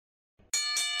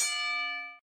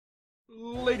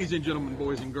Ladies and gentlemen,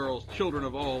 boys and girls, children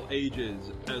of all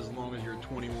ages, as long as you're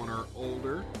 21 or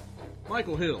older,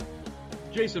 Michael Hill,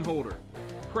 Jason Holder,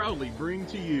 proudly bring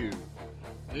to you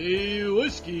the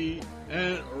Whiskey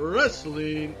and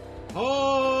Wrestling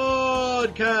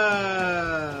Podcast.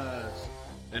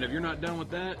 And if you're not done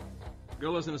with that,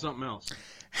 go listen to something else.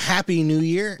 Happy New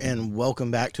Year and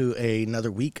welcome back to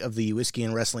another week of the Whiskey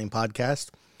and Wrestling Podcast.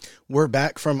 We're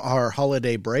back from our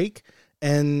holiday break,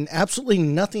 and absolutely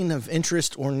nothing of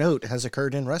interest or note has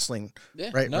occurred in wrestling. Yeah,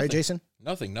 right, nothing. right, Jason?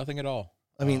 Nothing at all.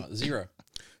 I mean, zero.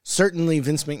 Certainly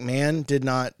Vince McMahon did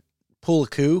not pull a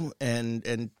coup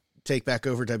and take back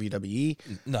over WWE.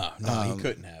 No, he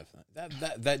couldn't have.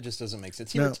 That just doesn't make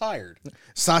sense. He No. retired.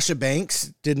 Sasha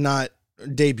Banks did not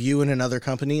debut in another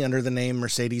company under the name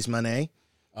Mercedes Moné.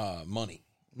 Money.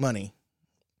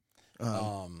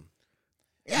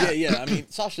 Yeah. I mean,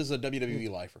 Sasha's a WWE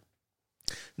lifer.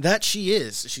 That she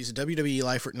is. She's a WWE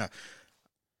lifer. No.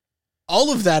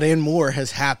 All of that and more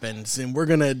has happened, and we're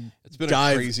going to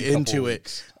dive into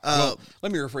it. Well,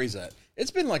 let me rephrase that.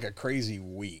 It's been like a crazy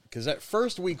week, because that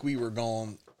first week we were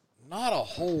gone, not a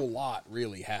whole lot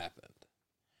really happened.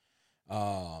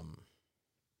 But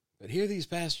here these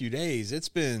past few days, it's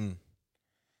been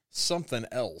something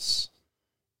else.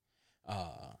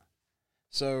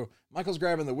 So Michael's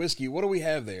grabbing the whiskey. What do we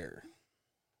have there?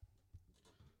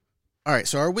 All right,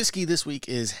 so our whiskey this week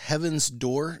is Heaven's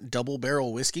Door Double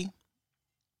Barrel Whiskey.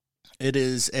 It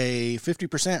is a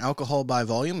 50% alcohol by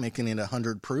volume, making it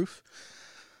 100 proof.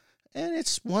 And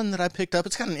it's one that I picked up.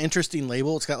 It's got an interesting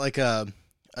label. It's got like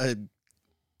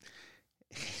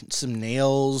some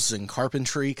nails and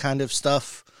carpentry kind of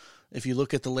stuff. If you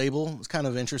look at the label, it's kind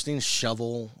of interesting.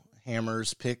 Shovel,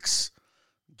 hammers, picks,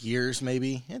 gears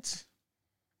maybe.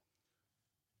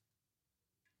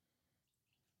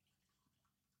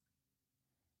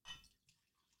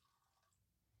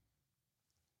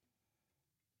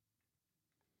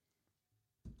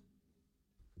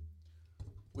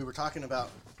 We were talking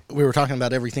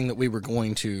about everything that we were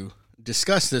going to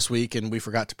discuss this week, and we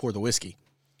forgot to pour the whiskey.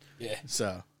 Yeah.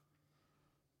 So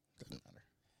doesn't matter.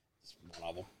 It's one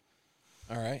of them.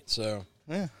 All right, so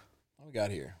yeah, what we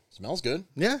got here? Smells good.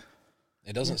 Yeah.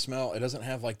 It doesn't smell. It doesn't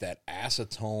have like that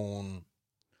acetone.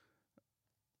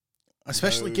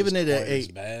 Especially nose giving it quite as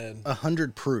a bad.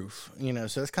 100 proof,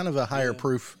 so it's kind of a higher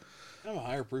proof. Kind of a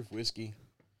higher proof whiskey.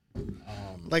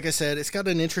 Like I said, it's got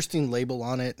an interesting label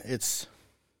on it. It's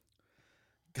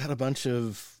got a bunch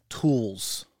of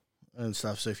tools and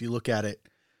stuff. So if you look at it,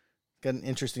 it's got an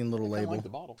interesting little I label. like the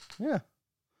bottle. Yeah.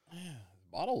 Yeah,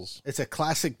 bottles. It's a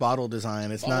classic bottle design.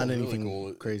 It's not anything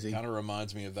really cool. crazy. It kind of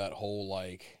reminds me of that whole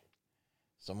like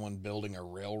someone building a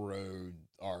railroad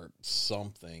or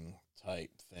something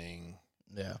type thing.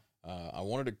 Yeah. I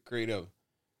wanted to create a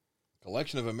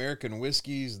collection of American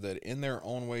whiskeys that in their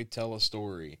own way tell a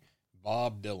story.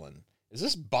 Bob Dylan. Is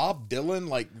this Bob Dylan,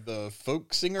 like the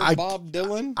folk singer Bob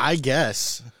Dylan? I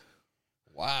guess.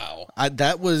 Wow.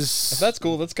 That If that's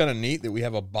cool. That's kind of neat that we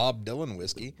have a Bob Dylan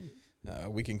whiskey.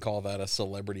 We can call that a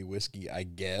celebrity whiskey, I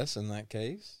guess, in that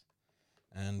case.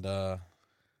 And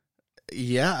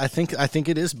yeah, I think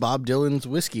it is Bob Dylan's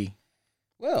whiskey.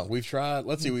 well, we've tried.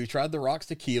 Let's see. We've tried the Rocks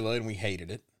Tequila, and we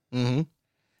hated it.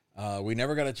 Mm-hmm. We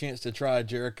never got a chance to try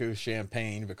Jericho's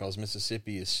Champagne because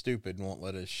Mississippi is stupid and won't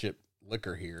let us ship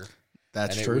liquor here.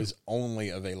 That's and true. It was only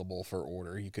available for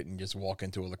order. You couldn't just walk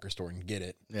into a liquor store and get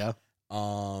it. Yeah.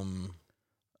 I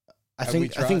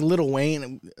think Little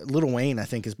Wayne I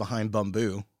think is behind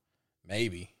Bumbu.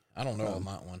 Maybe. I don't know on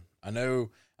that one. I know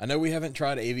we haven't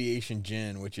tried Aviation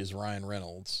Gin, which is Ryan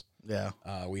Reynolds. Yeah.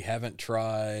 We haven't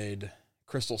tried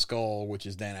Crystal Skull, which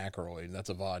is Dan Aykroyd. That's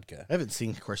a vodka. I haven't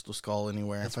seen Crystal Skull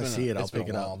anywhere. If I see it, I'll pick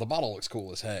it up. The bottle looks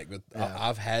cool as heck, but Yeah.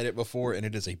 I've had it before, and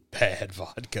it is a bad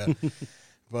vodka.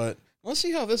 But let's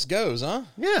see how this goes, huh?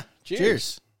 Yeah.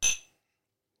 Cheers.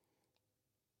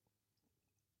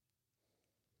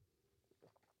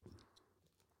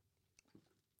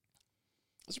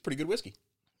 That's a pretty good whiskey.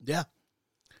 Yeah.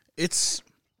 It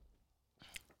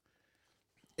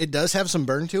does have some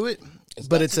burn to it,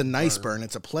 but it's a nice burn.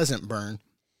 It's a pleasant burn.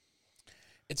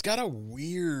 It's got a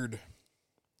weird,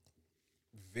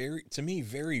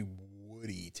 very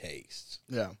woody taste.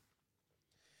 Yeah.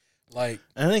 Like,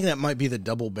 I think that might be the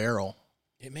double barrel.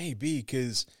 it may be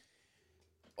because,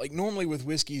 like, normally with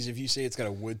whiskeys, if you say it's got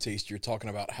a wood taste, you're talking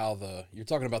about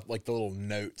like the little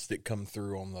notes that come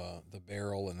through on the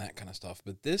barrel and that kind of stuff.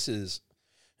 But this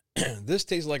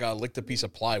tastes like I licked a piece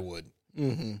of plywood.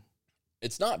 Mm-hmm.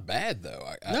 It's not bad though.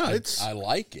 I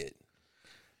like it.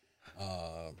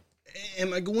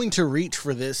 Am I going to reach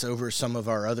for this over some of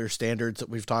our other standards that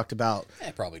we've talked about?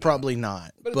 Probably not. Probably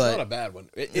not. But it's not a bad one.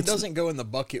 It doesn't go in the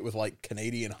bucket with like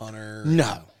Canadian Hunter.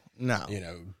 No.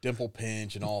 Dimple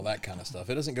Pinch and all that kind of stuff.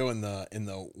 It doesn't go in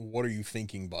the what are you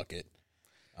thinking bucket.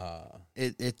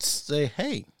 It's a,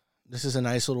 hey, this is a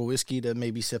nice little whiskey to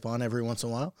maybe sip on every once in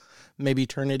a while. Maybe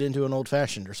turn it into an old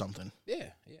fashioned or something. Yeah,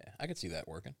 I could see that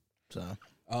working.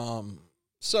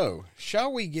 So,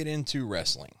 shall we get into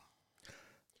wrestling?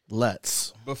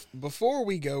 Let's. Before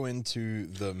we go into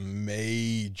the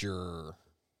major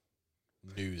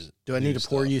news. Do I need to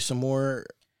pour you some more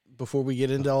before we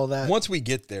get into all that? Once we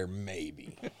get there,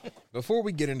 maybe. Before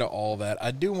we get into all that,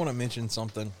 I do want to mention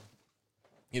something.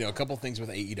 A couple things with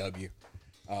AEW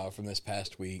from this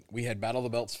past week. We had Battle of the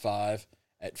Belts 5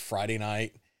 at Friday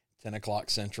night, 10 o'clock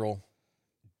Central.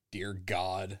 Dear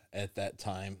God, at that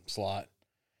time slot.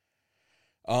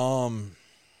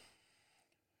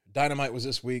 Dynamite was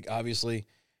this week, obviously.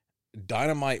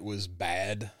 Dynamite was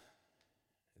bad.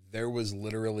 There was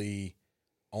literally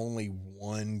only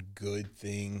one good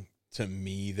thing to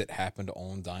me that happened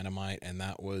on Dynamite, and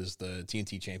that was the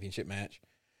TNT Championship match.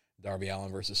 Darby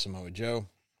Allin versus Samoa Joe.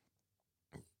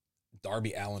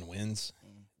 Darby Allin wins.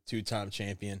 2-time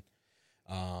champion.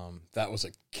 That was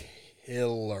a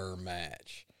killer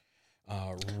match.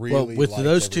 Really well, with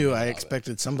those two, I it.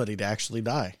 expected somebody to actually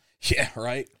die. Yeah,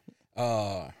 right?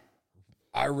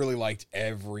 I really liked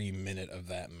every minute of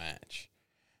that match.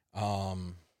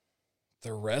 The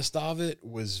rest of it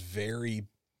was very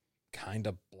kind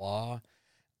of blah.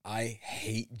 I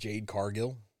hate Jade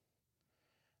Cargill.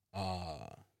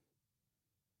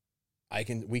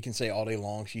 We can say all day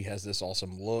long she has this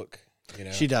awesome look.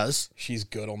 She does. She's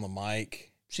good on the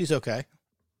mic. She's okay.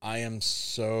 I am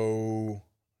so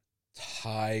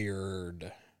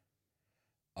tired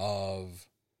of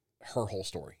her whole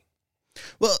story.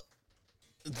 Well,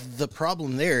 the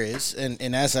problem there is,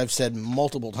 and as I've said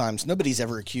multiple times, nobody's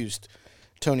ever accused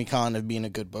Tony Khan of being a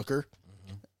good booker.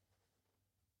 Mm-hmm.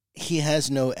 He has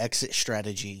no exit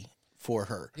strategy for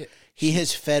her. Yeah. He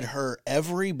has fed her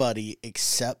everybody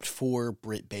except for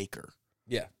Britt Baker.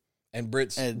 Yeah. And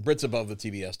Britt's above the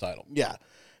TBS title. Yeah.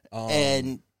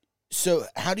 And so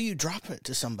how do you drop it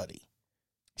to somebody?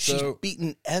 She's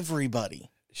beaten everybody.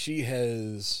 She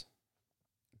has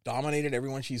dominated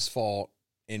everyone she's fought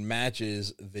in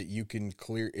matches that you can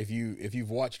if you've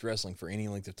watched wrestling for any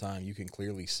length of time, you can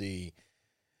clearly see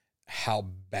how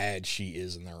bad she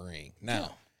is in the ring.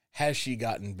 Now, has she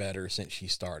gotten better since she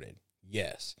started?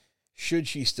 Yes. Should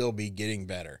she still be getting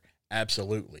better?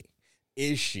 Absolutely.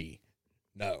 Is she?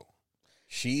 No.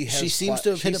 She seems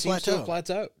to have hit a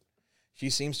plateau. She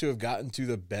seems to have gotten to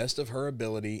the best of her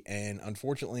ability, and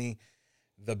unfortunately,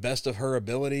 the best of her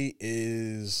ability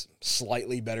is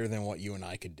slightly better than what you and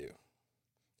I could do.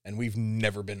 And we've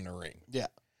never been in a ring. Yeah.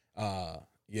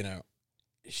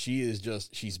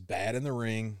 She's bad in the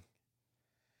ring.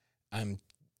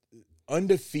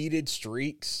 Undefeated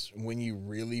streaks, when you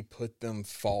really put them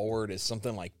forward as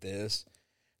something like this,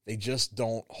 they just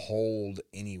don't hold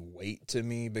any weight to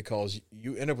me, because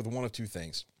you end up with one of two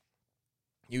things.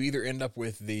 You either end up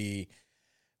with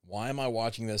why am I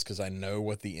watching this? Because I know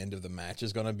what the end of the match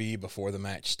is going to be before the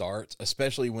match starts,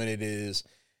 especially when it is,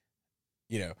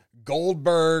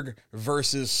 Goldberg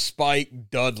versus Spike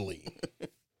Dudley.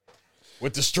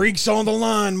 With the streaks on the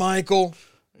line, Michael.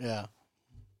 Yeah.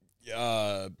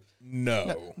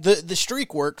 No. The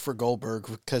streak worked for Goldberg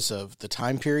because of the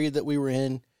time period that we were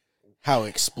in, how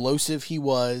explosive he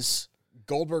was.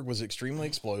 Goldberg was extremely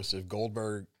explosive.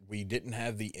 Goldberg, we didn't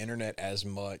have the internet as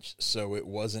much, so it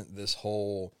wasn't this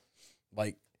whole,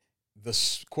 the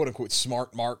quote-unquote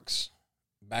smart marks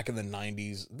back in the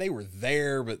 90s. They were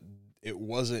there, but it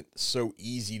wasn't so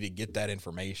easy to get that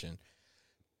information.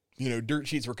 Dirt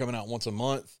sheets were coming out once a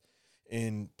month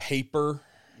in paper.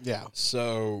 Yeah.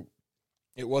 So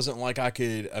it wasn't like I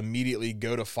could immediately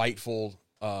go to Fightful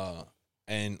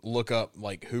and look up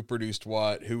who produced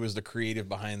what, who was the creative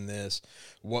behind this,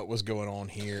 what was going on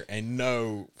here, and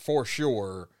know for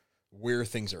sure where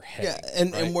things are heading. Yeah,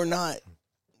 and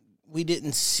we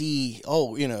didn't see,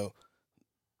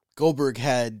 Goldberg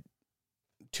had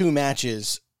 2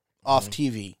 matches off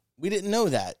TV. We didn't know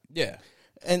that. Yeah.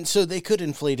 And so they could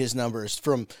inflate his numbers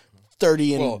from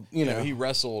 30 and, he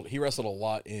wrestled a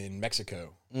lot in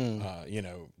Mexico,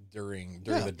 during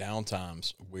the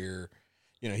downtimes where,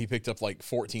 he picked up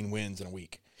 14 wins in a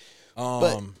week.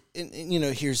 But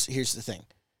here's the thing.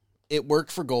 It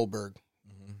worked for Goldberg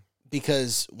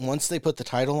because once they put the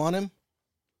title on him,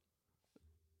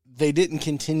 they didn't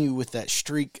continue with that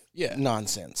streak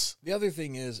nonsense. The other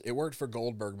thing is, it worked for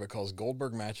Goldberg because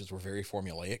Goldberg matches were very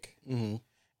formulaic. Mm-hmm.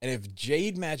 And if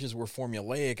Jade matches were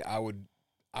formulaic, I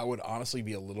would honestly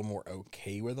be a little more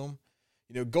okay with them.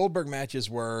 You know, Goldberg matches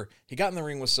where he got in the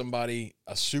ring with somebody,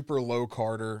 a super low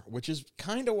Carter, which is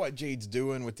kind of what Jade's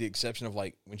doing, with the exception of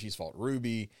like when she's fought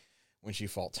Ruby, when she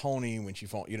fought Tony, when she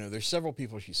fought, you know, there's several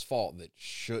people she's fought that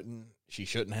she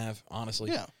shouldn't have,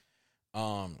 honestly. Yeah.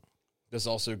 This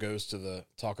also goes to the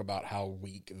talk about how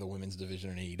weak the women's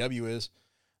division in AEW is.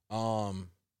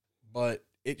 But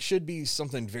it should be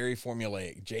something very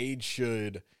formulaic. Jade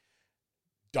should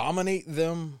dominate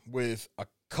them with a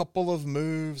couple of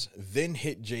moves, then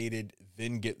hit Jaded,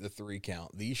 then get the 3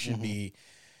 count. These should be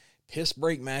piss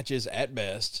break matches at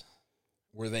best,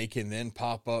 where they can then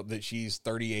pop up that she's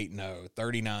 38-0,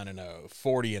 39-0,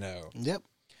 40-0. Yep.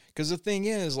 Because the thing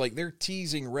is, like, they're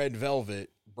teasing Red Velvet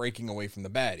breaking away from the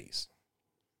baddies.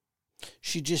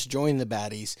 She just joined the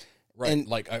baddies. Right, and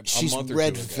like a she's month or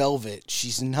Red 2 ago. Velvet.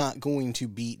 She's not going to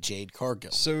beat Jade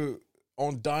Cargill. So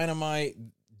on Dynamite,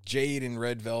 Jade and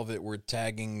Red Velvet were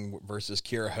tagging versus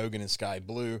Kiera Hogan and Sky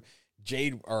Blue.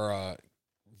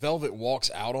 Velvet walks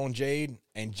out on Jade,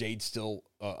 and Jade still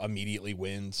immediately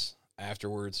wins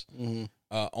afterwards. Mm-hmm.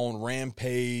 On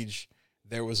Rampage,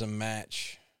 there was a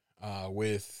match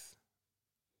with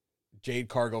Jade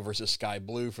Cargill versus Sky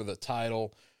Blue for the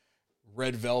title.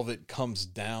 Red Velvet comes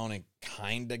down and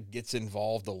kind of gets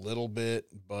involved a little bit,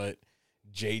 but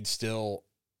Jade still,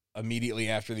 immediately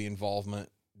after the involvement,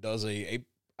 does a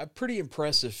pretty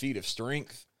impressive feat of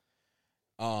strength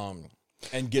and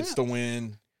gets the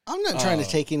win. I'm not trying to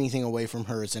take anything away from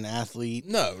her as an athlete.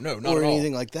 No, not or at all.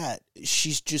 anything like that.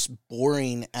 She's just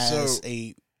boring as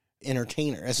a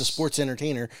entertainer. As a sports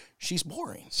entertainer, she's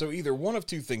boring. So either one of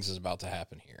two things is about to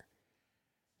happen here.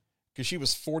 Because she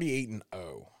was 48-0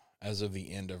 as of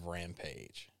the end of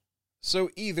Rampage. So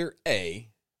either A,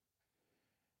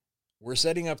 we're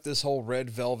setting up this whole Red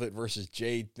Velvet versus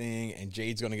Jade thing, and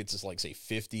Jade's going to get this, like, say,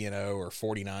 50-0 or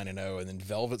 49-0, and then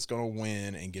Velvet's going to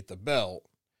win and get the belt.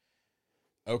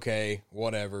 Okay,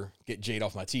 whatever. Get Jade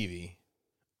off my TV.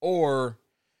 Or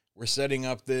we're setting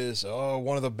up this,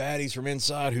 one of the baddies from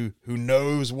inside who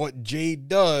knows what Jade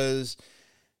does,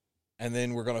 and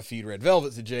then we're going to feed Red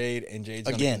Velvet to Jade, and Jade's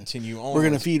going to continue on. We're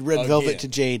going to feed Red again. Velvet to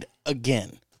Jade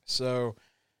again. So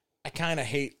I kind of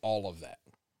hate all of that.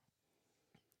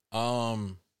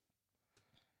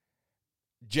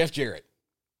 Jeff Jarrett.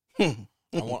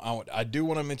 I do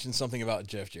want to mention something about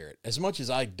Jeff Jarrett. As much as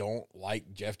I don't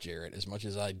like Jeff Jarrett, as much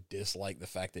as I dislike the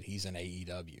fact that he's in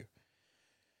AEW,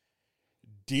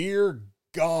 dear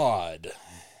God,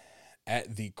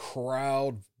 at the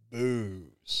crowd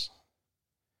boos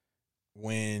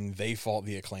when they fought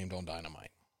the Acclaimed on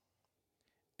Dynamite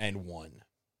and won.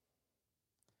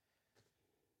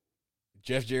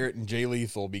 Jeff Jarrett and Jay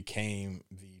Lethal became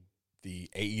the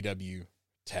AEW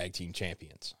tag team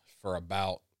champions for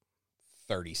about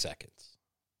 30 seconds.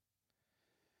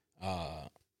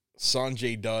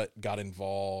 Sanjay Dutt got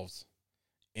involved,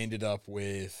 ended up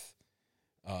with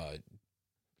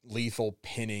Lethal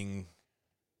pinning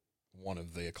one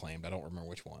of the Acclaimed. I don't remember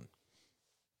which one.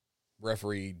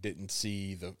 Referee didn't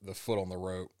see the foot on the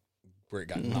rope where it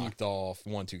got knocked off.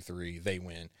 1, 2, 3, they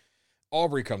win.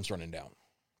 Aubrey comes running down.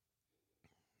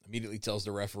 Immediately tells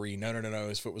the referee, no,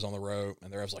 his foot was on the rope.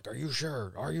 And the ref's like, are you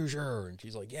sure? Are you sure? And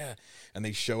she's like, yeah. And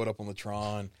they show it up on the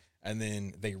Tron, and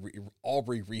then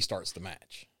Aubrey restarts the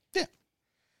match. Yeah.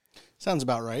 Sounds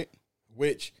about right.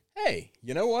 Which, hey,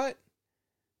 you know what?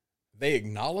 They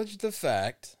acknowledged the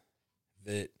fact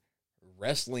that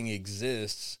wrestling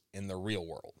exists in the real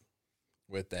world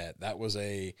with that. That was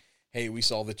hey, we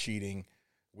saw the cheating.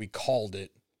 We called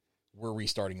it. We're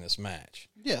restarting this match.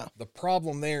 Yeah. The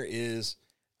problem there is,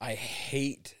 I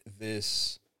hate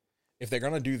this. If they're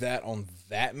going to do that on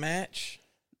that match,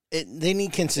 They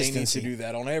need consistency. they need to do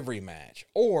that on every match.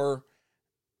 Or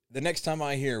the next time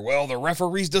I hear, well, the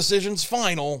referee's decision's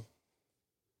final.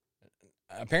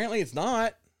 Apparently it's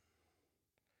not.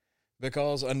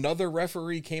 Because another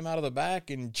referee came out of the back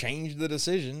and changed the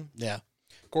decision. Yeah.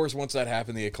 Of course, once that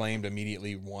happened, the Acclaimed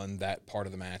immediately won that part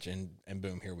of the match, and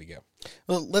boom, here we go.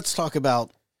 Well, let's talk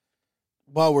about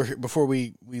before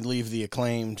we leave the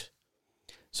Acclaimed.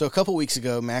 So a couple weeks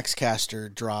ago, Max Caster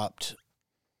dropped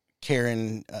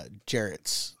Karen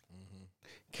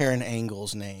Karen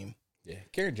Angle's name. Yeah,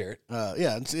 Karen Jarrett.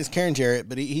 It's Karen Jarrett,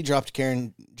 but he dropped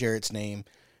Karen Jarrett's name,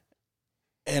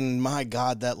 and my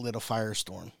God, that lit a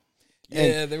firestorm.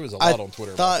 Yeah, there was a lot on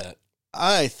Twitter about that.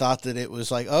 I thought that it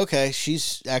was like, okay,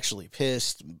 she's actually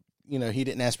pissed. You know, he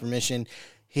didn't ask permission.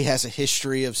 He has a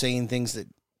history of saying things that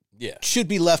should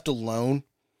be left alone.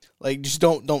 Like, just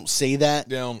don't say that.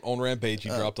 Down on Rampage, he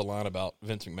dropped a line about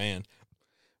Vince McMahon.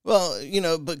 Well, you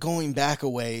know, but going back a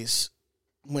ways,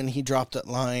 when he dropped that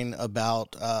line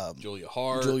about Julia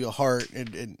Hart. Julia Hart.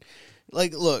 And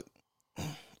like, look,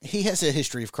 he has a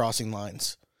history of crossing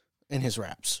lines in his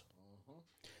raps.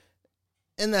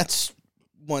 And that's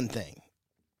one thing.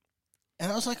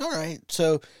 And I was like, all right.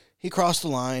 So he crossed the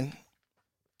line.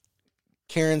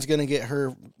 Karen's going to get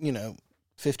her,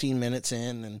 15 minutes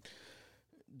in, and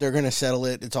they're going to settle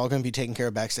it. It's all going to be taken care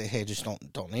of backstage. Hey, just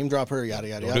don't name drop her, yada,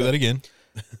 yada, Don't yada. do that again.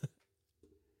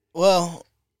 Well,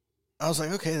 I was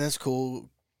like, okay, that's cool.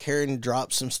 Karen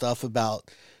dropped some stuff about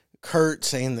Kurt,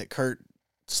 saying that Kurt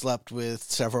slept with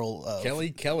several.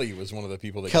 Kelly was one of the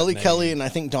people that Kelly, got named. and I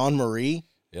think Dawn Marie.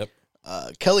 Yep.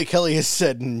 Kelly has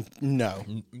said no,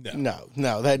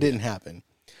 that didn't happen.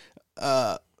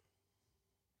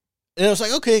 And I was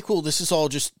like, okay, cool. This is all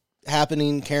just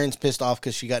happening. Karen's pissed off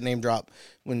because she got name dropped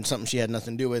when something she had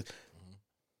nothing to do with.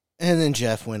 And then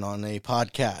Jeff went on a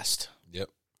podcast. Yep.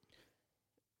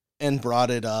 And brought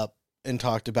it up and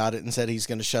talked about it and said he's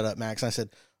going to shut up Max. And I said,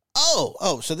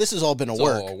 oh, so this has all been a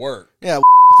work. All a work. Yeah,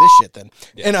 this shit then.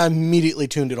 Yeah. And I immediately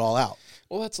tuned it all out.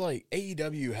 Well, that's like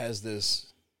AEW has this.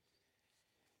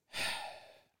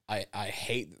 I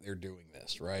hate that they're doing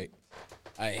this, right?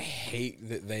 I hate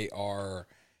that they are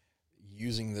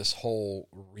using this whole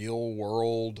real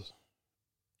world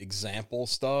example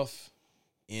stuff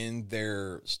in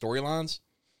their storylines.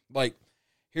 Like,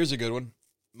 here's a good one.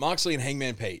 Moxley and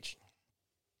Hangman Page.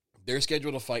 They're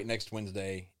scheduled to fight next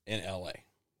Wednesday in LA.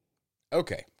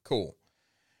 Okay, cool.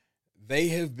 They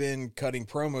have been cutting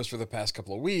promos for the past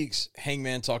couple of weeks.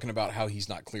 Hangman talking about how he's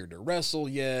not cleared to wrestle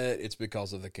yet. It's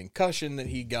because of the concussion that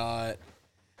he got.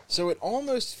 So it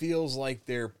almost feels like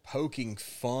they're poking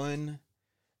fun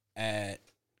at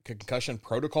concussion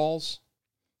protocols.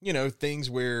 Things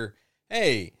where,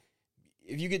 hey,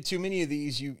 if you get too many of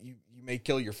these, you may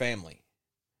kill your family.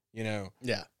 Yeah.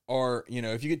 Or,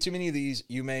 if you get too many of these,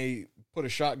 you may put a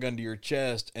shotgun to your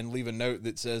chest and leave a note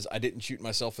that says, I didn't shoot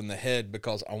myself in the head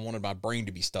because I wanted my brain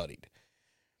to be studied.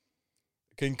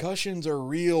 Concussions are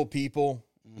real, people.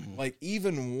 Mm-hmm. Like,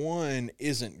 even one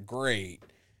isn't great.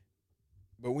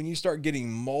 But when you start getting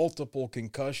multiple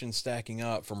concussions stacking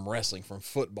up from wrestling, from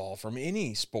football, from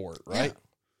any sport, right?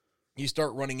 Yeah. You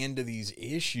start running into these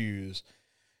issues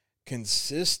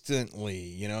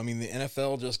consistently. The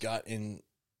NFL just got in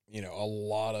a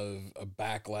lot of a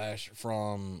backlash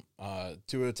from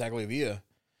Tua Tagovailoa,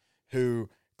 who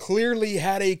clearly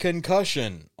had a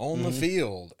concussion on the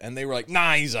field, and they were like,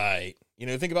 nah, he's all right.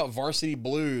 Think about Varsity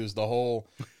Blues, the whole,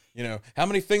 how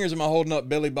many fingers am I holding up,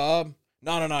 Billy Bob?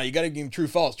 No, you got to give him true,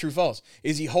 false.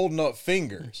 Is he holding up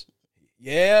fingers?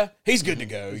 Yeah, he's good to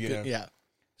go, Yeah.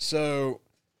 So,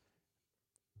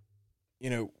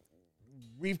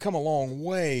 we've come a long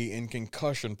way in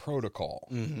concussion protocol,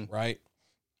 right?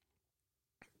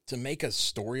 To make a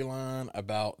storyline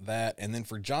about that, and then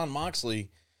for Jon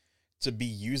Moxley to be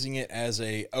using it as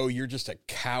you're just a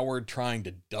coward trying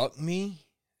to duck me,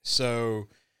 so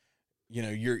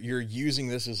you're using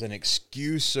this as an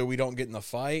excuse so we don't get in the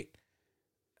fight.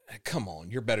 Come on,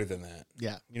 you're better than that.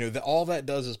 Yeah. All that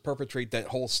does is perpetrate that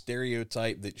whole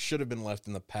stereotype that should have been left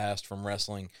in the past from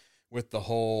wrestling, with the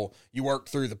whole you work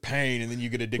through the pain and then you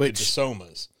get addicted to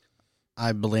somas.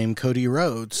 I blame Cody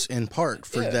Rhodes in part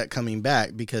for that coming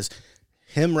back, because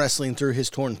him wrestling through his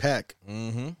torn pec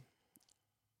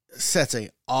sets an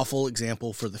awful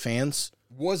example for the fans.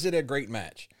 Was it a great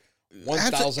match?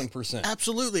 1,000%.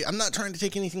 Absolutely. I'm not trying to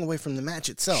take anything away from the match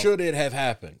itself. Should it have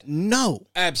happened? No.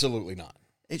 Absolutely not.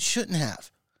 It shouldn't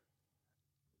have.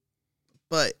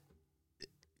 But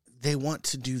they want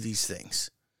to do these things.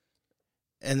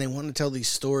 And they want to tell these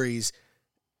stories.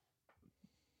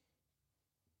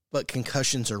 But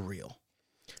concussions are real.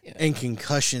 Yeah. And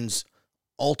concussions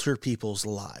alter people's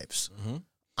lives. Mm-hmm.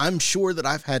 I'm sure that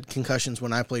I've had concussions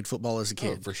when I played football as a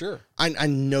kid. Oh, for sure. I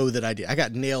know that I did. I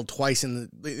got nailed twice in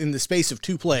the space of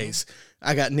 2 plays.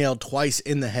 I got nailed twice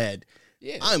in the head.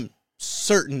 Yeah. I'm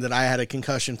certain that I had a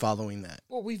concussion following that.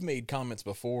 Well, we've made comments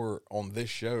before on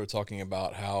this show talking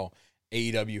about how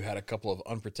AEW had a couple of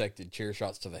unprotected chair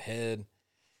shots to the head.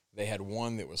 They had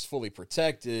one that was fully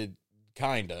protected,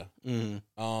 kinda.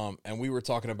 Mm-hmm. And we were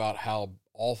talking about how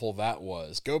awful that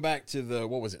was. Go back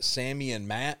to Sammy and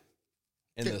Matt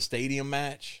in the stadium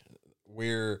match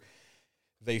where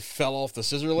they fell off the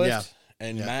scissor lift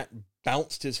and Matt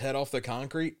bounced his head off the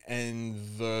concrete and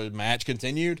the match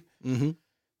continued. Mm-hmm.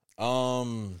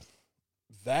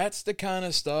 That's the kind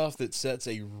of stuff that sets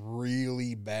a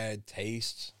really bad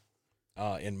taste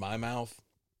in my mouth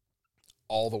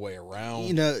all the way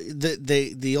around.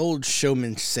 The old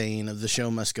showman saying of the show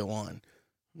must go on.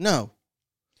 No,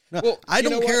 well, I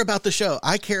don't care about the show.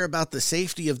 I care about the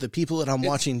safety of the people that I'm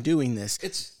watching doing this.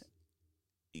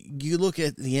 you look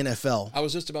at the NFL. I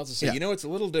was just about to say, Yeah. it's a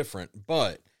little different,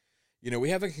 but, we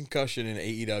have a concussion in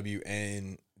AEW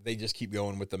and they just keep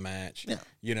going with the match.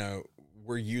 Yeah.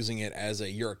 We're using it as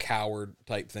you're a coward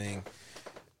type thing.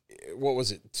 What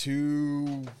was it?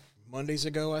 2 Mondays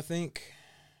ago, I think.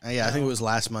 Yeah, I think it was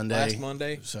last Monday. Last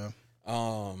Monday. So,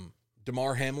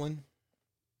 Damar Hamlin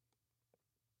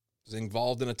was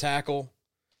involved in a tackle.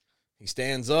 He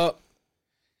stands up.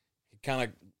 He kind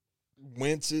of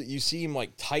winces. You see him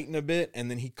like tighten a bit, and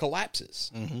then he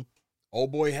collapses. mm-hmm.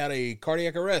 Old boy had a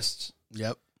cardiac arrest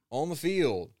Yep. on the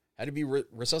field. Had to be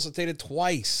resuscitated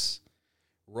twice.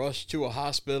 Rushed to a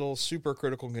hospital, super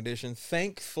critical condition.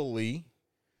 Thankfully,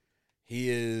 he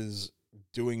is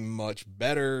doing much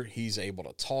better. He's able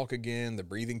to talk again. The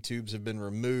breathing tubes have been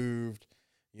removed.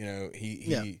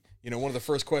 He one of the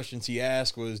first questions he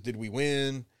asked was, "Did we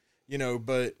win?"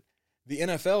 But the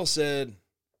NFL said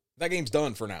that game's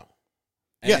done for now.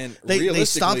 Yeah, And they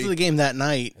stopped the game that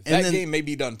night. That game may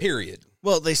be done, period.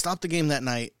 Well, they stopped the game that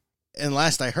night, and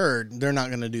last I heard, they're not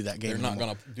going to do that game. They're not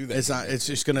anymore. going to do that. It's not. It's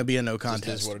just going to be a no Just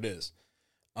contest. is what it is.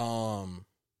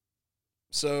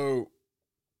 So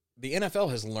the NFL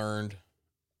has learned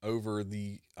over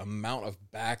the amount of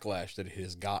backlash that it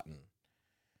has gotten.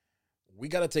 We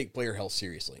got to take player health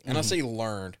seriously. And I say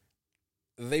learned,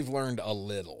 they've learned a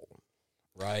little,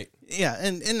 right? Yeah,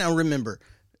 and now remember,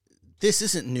 this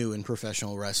isn't new in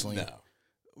professional wrestling. No.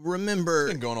 Remember,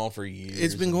 It's been going on for years.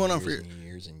 It's been going on for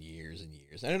years and years and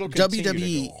years. And it'll continue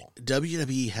to go on.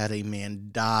 WWE had a man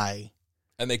die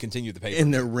And they continue the pay-per-view.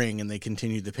 in their ring, and they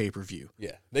continued the pay-per-view.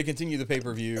 Yeah. They continue the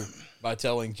pay-per-view by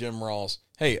telling Jim Ross,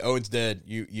 "Hey, Owen's dead.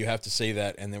 You have to say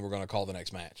that, and then we're going to call the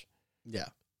next match." Yeah.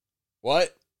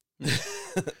 What?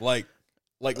 like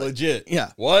legit.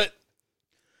 Yeah. What?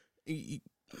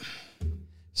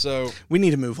 So, We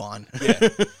need to move on. yeah.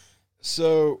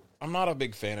 So, I'm not a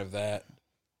big fan of that.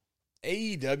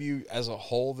 AEW as a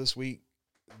whole this week,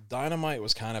 Dynamite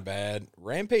was kind of bad.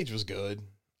 Rampage was good.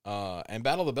 And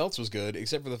Battle of the Belts was good,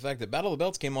 except for the fact that Battle of the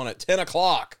Belts came on at 10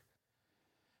 o'clock.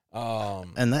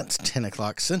 And that's 10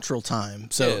 o'clock Central Time.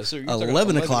 So, Yeah, so you're talking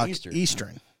 11 11 o'clock Eastern.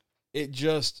 Eastern. It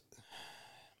just,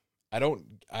 I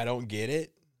don't get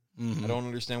it. Mhm. I don't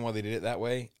understand why they did it that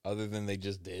way, other than they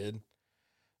just did.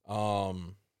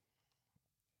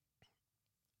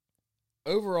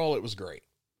 Overall, it was great.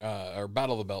 Or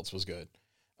Battle of the Belts was good.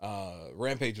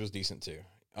 Rampage was decent too.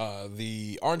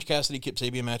 The Orange Cassidy Kip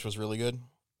Sabian match was really good.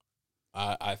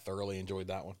 I thoroughly enjoyed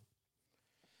that one.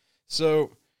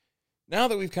 So now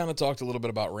that we've kind of talked a little bit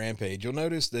about Rampage, you'll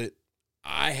notice that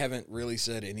I haven't really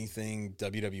said anything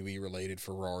WWE related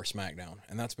for Raw or SmackDown,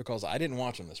 and that's because I didn't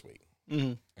watch them this week.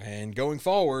 Mhm. And going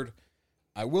forward,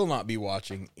 I will not be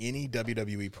watching any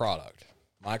WWE product.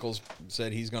 Michael's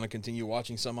said he's going to continue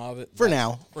watching some of it. For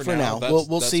now. That's-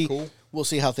 We'll that's see. cool. We'll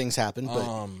see how things happen.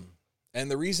 But And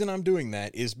the reason I'm doing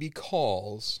that is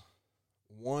because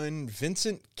one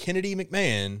Vincent Kennedy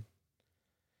McMahon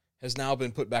has now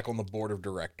been put back on the board of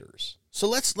directors. so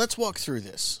let's walk through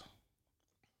this.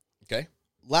 Okay?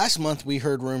 Last month we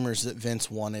heard rumors that Vince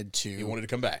wanted to. He wanted to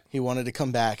come back. He wanted to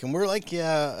come back, and we're like,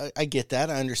 yeah, I get that.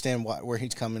 I understand where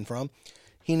he's coming from.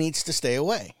 He needs to stay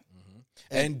away.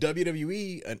 And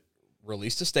WWE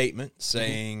released a statement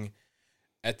saying,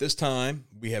 at this time,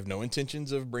 we have no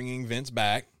intentions of bringing Vince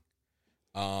back.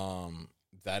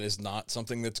 That is not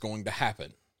something that's going to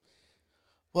happen.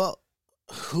 Well,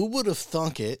 who would have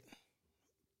thunk it?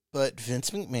 But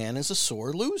Vince McMahon is a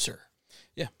sore loser.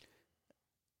 Yeah.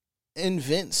 And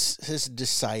Vince has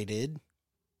decided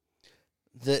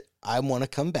that I want to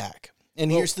come back.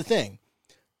 And here's the thing.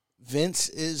 Vince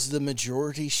is the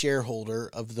majority shareholder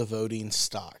of the voting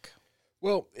stock.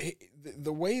 Well,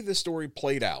 the way the story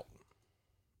played out,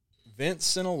 Vince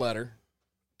sent a letter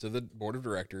to the board of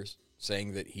directors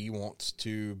saying that he wants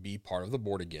to be part of the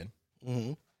board again.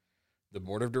 Mm-hmm. The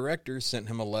board of directors sent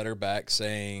him a letter back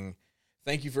saying,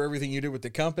 "Thank you for everything you did with the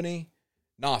company.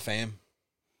 Nah, fam.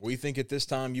 We think at this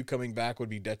time you coming back would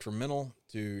be detrimental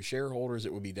to shareholders.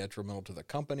 It would be detrimental to the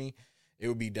company. It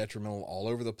would be detrimental all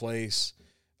over the place.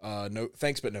 No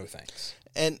thanks, but no thanks."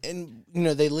 And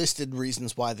they listed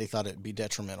reasons why they thought it would be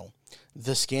detrimental.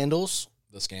 The scandals.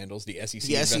 The scandals, the SEC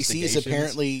The SEC is investigations.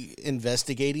 apparently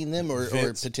investigating them or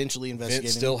Vince- potentially investigating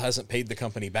Vince still hasn't paid the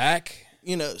company back.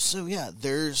 them. So yeah,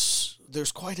 there's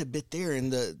quite a bit there,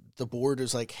 and the board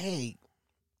is like, hey,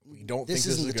 We don't think this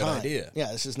this isn't is a the good time. idea.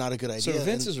 Yeah, this is not a good idea. So And-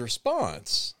 Vince's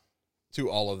response to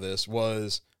all of this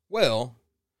was, well,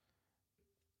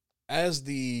 as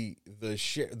the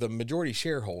majority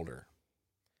shareholder,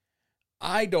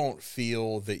 I don't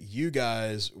feel that you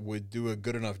guys would do a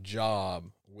good enough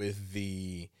job with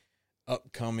the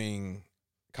upcoming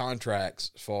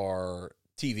contracts for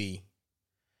TV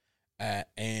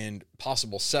and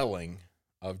possible selling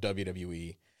of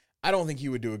WWE, I don't think he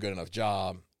would do a good enough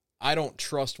job. I don't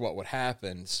trust what would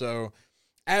happen. So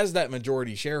as that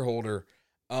majority shareholder,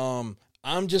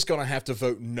 I'm just going to have to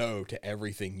vote no to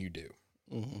everything you do.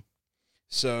 Mm-hmm.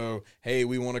 So, hey,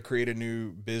 we want to create a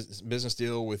new business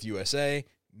deal with USA.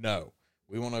 No.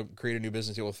 We want to create a new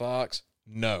business deal with Fox.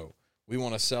 No. We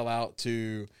want to sell out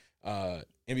to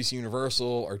NBC Universal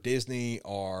or Disney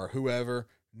or whoever.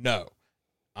 No.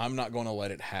 I'm not going to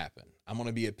let it happen. I'm going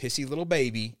to be a pissy little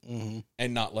baby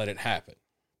and not let it happen.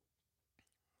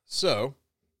 So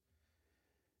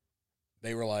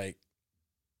they were like,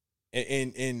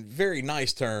 in very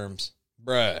nice terms,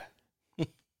 bruh,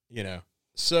 you know.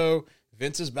 So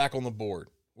Vince is back on the board.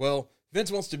 Well, Vince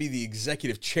wants to be the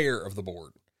executive chair of the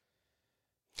board.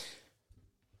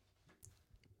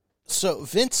 So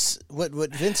Vince,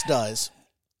 what Vince does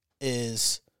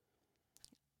is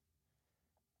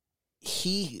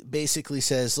he basically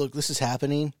says, look, this is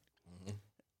happening,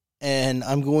 and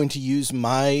I'm going to use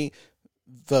my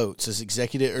votes as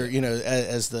executive, or, you know,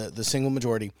 as the single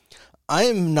majority. I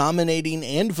am nominating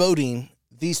and voting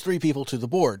these three people to the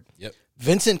board. Yep.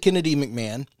 Vincent Kennedy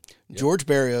McMahon, George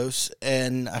Barrios,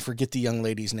 and I forget the young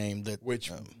lady's name.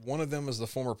 Which one of them is the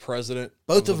former president.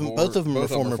 Both of them are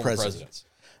former presidents.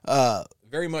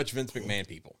 Very much Vince McMahon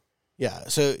people. Yeah,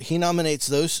 so he nominates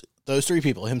those three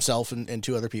people, himself and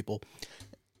two other people,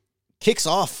 kicks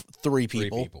off three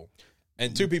people.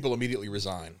 And two people immediately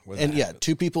resign. And yeah,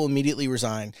 two people immediately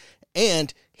resign.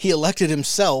 And he elected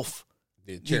himself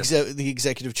the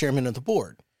executive chairman of the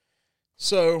board.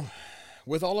 So,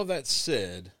 with all of that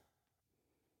said,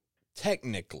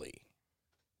 technically,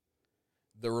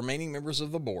 the remaining members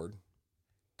of the board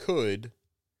could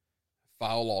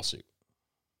file a lawsuit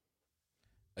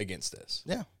against this.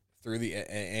 Yeah.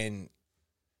 And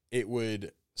it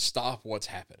would stop what's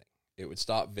happening. It would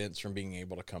stop Vince from being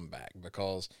able to come back,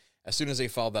 because as soon as they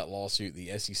filed that lawsuit,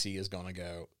 the SEC is going to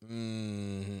go,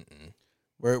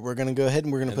 We're going to go ahead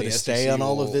and we're going to put a stay on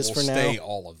all of this for now. Stay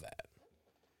all of that.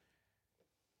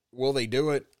 Will they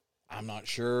do it? I'm not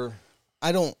sure.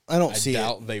 I don't see it. I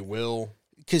doubt they will.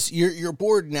 Because your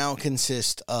board now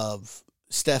consists of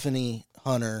Stephanie,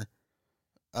 Hunter,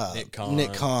 Nick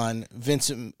Khan, Vince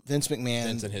McMahon,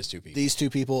 Vince and his two people. These two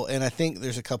people, and I think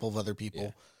there's a couple of other people.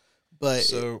 Yeah. But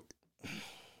so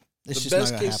it's the just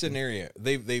best not case happen. scenario,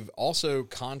 they've also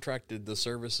contracted the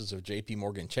services of JP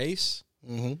Morgan Chase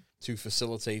to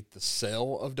facilitate the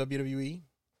sale of WWE.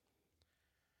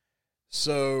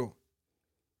 So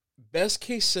best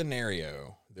case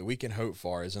scenario that we can hope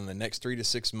for is in the next 3 to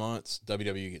 6 months,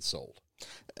 WWE gets sold.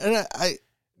 And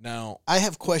I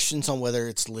have questions on whether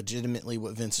it's legitimately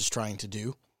what Vince is trying to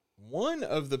do. One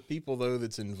of the people, though,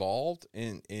 that's involved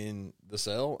in the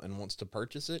sale and wants to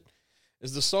purchase it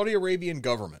is the Saudi Arabian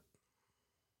government.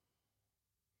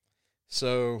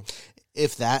 So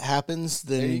if that happens,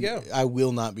 then there you go. I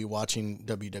will not be watching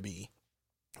WWE.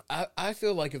 I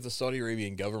feel like if the Saudi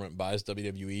Arabian government buys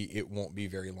WWE, it won't be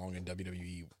very long and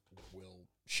WWE will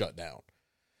shut down.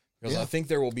 Because I think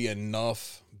there will be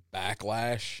enough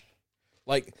backlash.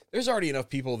 Like, there's already enough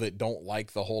people that don't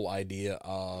like the whole idea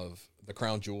of the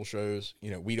Crown Jewel shows.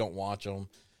 You know, we don't watch them.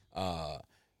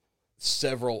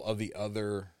 Several of the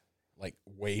other, like,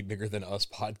 way bigger than us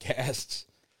podcasts,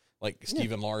 like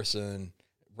Steven Larson,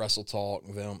 Wrestle Talk,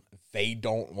 them, they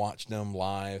don't watch them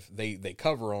live. They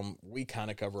cover them. We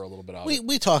kind of cover a little bit of it.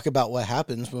 We talk about what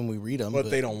happens when we read them. But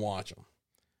they don't watch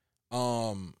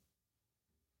them.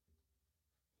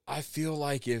 I feel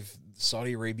like if the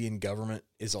Saudi Arabian government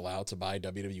is allowed to buy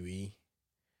WWE,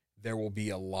 there will be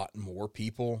a lot more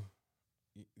people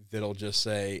that'll just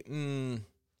say,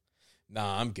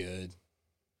 nah, I'm good.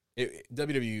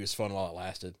 WWE was fun while it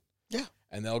lasted. Yeah.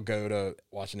 And they'll go to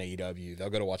watching AEW, they'll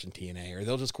go to watching TNA, or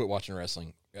they'll just quit watching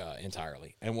wrestling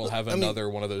entirely. And we'll have another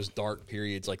one of those dark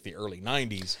periods like the early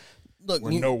 90s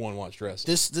where no one watched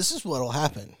wrestling. This is what will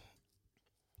happen,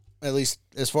 at least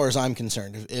as far as I'm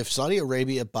concerned. If Saudi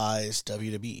Arabia buys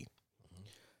WWE,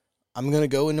 I'm going to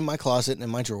go into my closet and in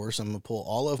my drawers. I'm going to pull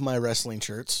all of my wrestling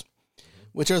shirts,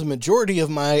 which are the majority of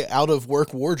my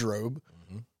out-of-work wardrobe.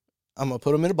 I'm going to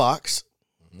put them in a box.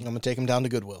 I'm going to take them down to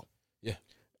Goodwill. Yeah,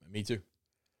 me too.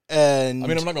 And I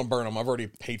mean, I'm not going to burn them. I've already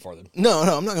paid for them. No,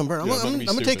 I'm not going to burn them. I'm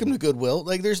going to take them to Goodwill.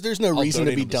 Like, there's no reason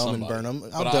to be dumb and burn them.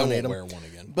 I'll donate them. I won't wear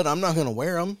one again. But I'm not going to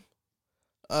wear them.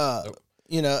 Nope.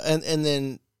 You know, and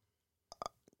then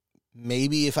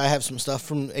maybe if I have some stuff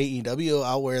from AEW,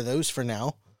 I'll wear those for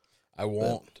now. I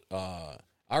won't. I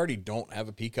already don't have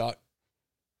a Peacock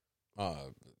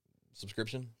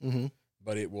subscription.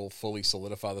 but it will fully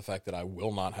solidify the fact that I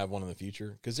will not have one in the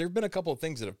future. Because there have been a couple of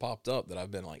things that have popped up that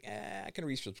I've been like, I can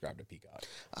resubscribe to Peacock.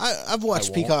 I've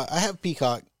watched Peacock. I have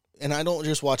Peacock, and I don't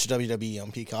just watch WWE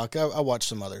on Peacock. I watch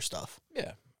some other stuff.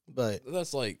 Yeah. But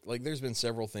that's like there's been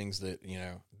several things that, you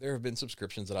know, there have been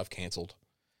subscriptions that I've canceled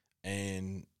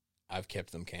and I've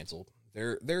kept them canceled.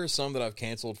 There are some that I've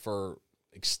canceled for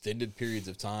extended periods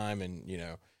of time and, you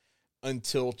know,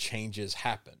 until changes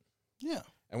happen. yeah.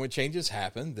 And when changes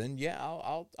happen, then yeah,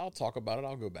 I'll talk about it.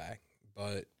 I'll go back.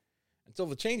 But until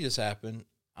the changes happen,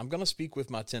 I'm going to speak with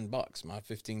my $10, my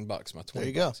 $15, my $20. There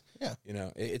you go. Yeah. You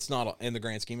know, it's not in the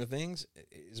grand scheme of things.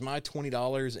 Is my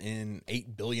 $20 in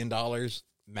 $8 billion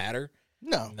matter?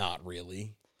 No. Not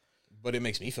really. But it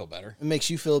makes me feel better. It makes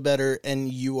you feel better, and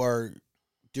you are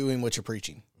doing what you're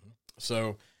preaching.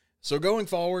 So going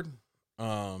forward,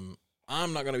 I'm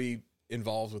not going to be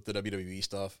involved with the WWE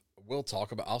stuff.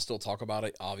 I'll still talk about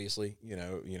it. Obviously, you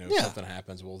know, Yeah. if something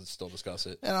happens, we'll still discuss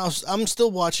it. And I'm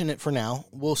still watching it for now.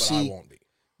 We'll But see. I won't be.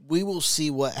 We will see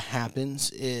what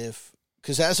happens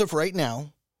because as of right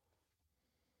now,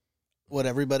 what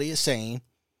everybody is saying,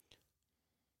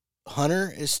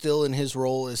 Hunter is still in his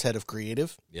role as head of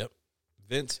creative. Yep.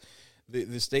 Vince,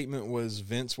 the statement was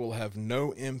Vince will have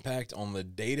no impact on the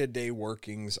day-to-day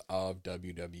workings of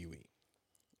WWE.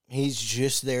 He's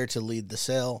just there to lead the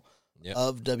sale Yep.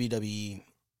 of WWE.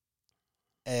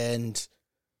 And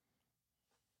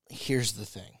here's the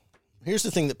thing. Here's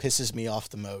the thing that pisses me off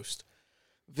the most.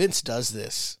 Vince does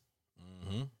this.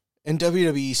 Mm-hmm. And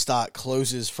WWE stock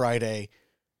closes Friday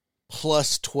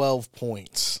plus 12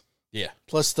 points. Yeah.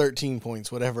 Plus 13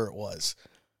 points, whatever it was.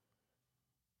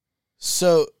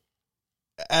 So,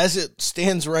 as it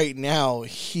stands right now,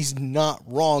 he's not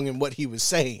wrong in what he was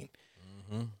saying.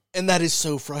 Mm-hmm. And that is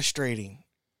so frustrating.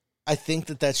 I think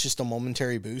that that's just a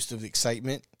momentary boost of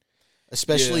excitement,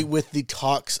 especially Yeah. with the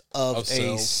talks of a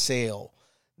sales. sale.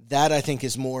 That, I think,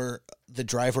 is more the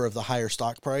driver of the higher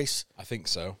stock price I think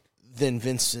so. than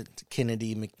Vincent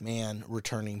Kennedy McMahon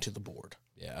returning to the board.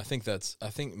 Yeah, I think that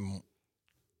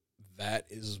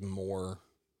is more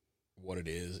what it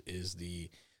is the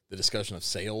discussion of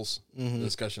sales, Mhm. the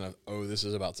discussion of, this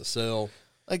is about to sell.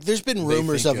 Like, there's been They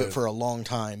rumors think of it of- for a long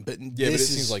time, but Yeah, this but it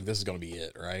is, seems like this is going to be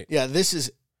it, right? yeah, this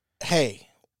is, hey,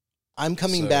 I'm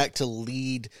coming So- back to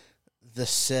lead the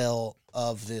sale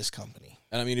of this company.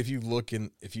 And I mean, if you look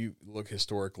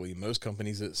historically, most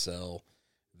companies that sell,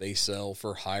 they sell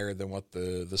for higher than what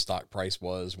the stock price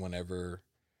was whenever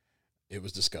it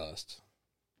was discussed.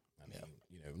 I mean,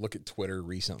 look at Twitter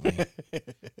recently,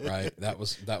 right? That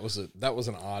was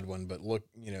an odd one, but look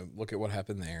at what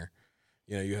happened there.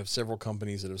 You know, you have several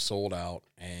companies that have sold out,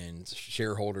 and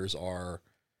shareholders are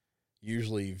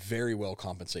usually very well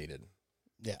compensated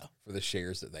Yeah. for the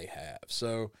shares that they have.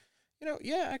 So,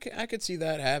 yeah, I could see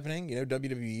that happening.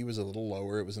 WWE was a little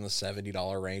lower. It was in the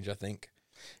 $70 range, I think.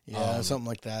 Yeah, something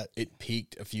like that. It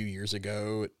peaked a few years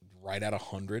ago right at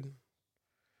 100.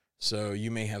 So you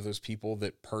may have those people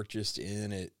that purchased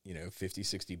in at, $50,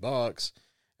 $60,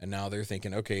 and now they're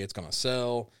thinking, okay, it's going to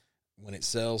sell. When it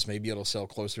sells, maybe it'll sell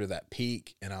closer to that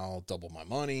peak, and I'll double my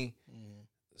money.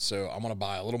 So I'm going to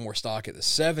buy a little more stock at the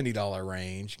 $70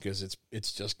 range because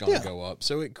it's just going to go up.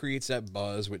 So it creates that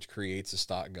buzz, which creates the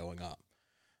stock going up.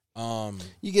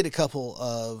 You get a couple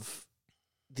of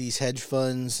these hedge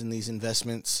funds and these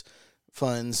investments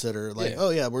funds that are like, Yeah. oh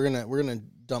yeah, we're gonna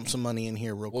dump some money in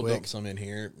here real We'll quick. dump some in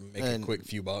here, make And- a quick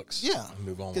few bucks, Yeah, and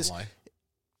move on 'cause- with life.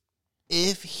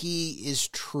 If he is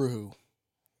true,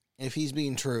 if he's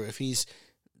being true, if he's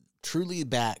truly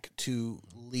back to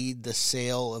lead the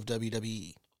sale of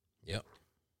WWE, Yep.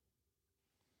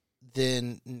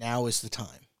 then now is the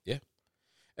time.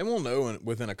 And we'll know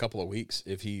within a couple of weeks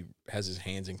if he has his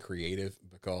hands in creative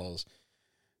because,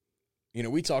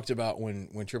 we talked about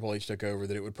when Triple H took over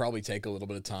that it would probably take a little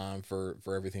bit of time for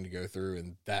everything to go through,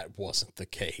 and that wasn't the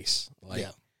case. Like,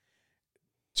 Yeah.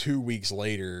 2 weeks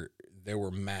later, there were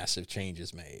massive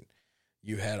changes made.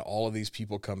 You had all of these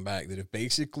people come back that have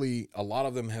a lot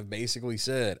of them have basically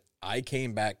said, I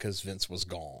came back because Vince was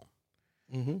gone.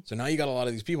 Mm-hmm. So now you got a lot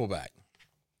of these people back.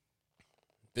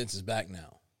 Vince is back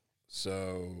now.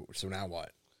 So now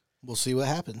what? We'll see what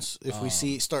happens if we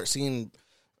start seeing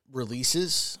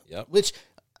releases. Yep. Which,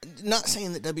 not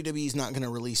saying that WWE is not going to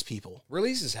release people.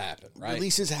 Releases happen, right?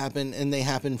 Releases happen, and they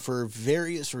happen for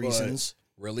various reasons.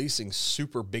 Releasing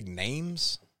super big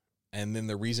names, and then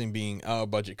the reason being,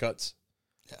 budget cuts.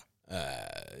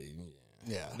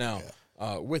 Yeah. Now,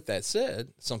 with that said,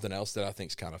 something else that I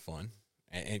think is kind of fun,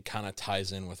 and it kind of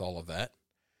ties in with all of that.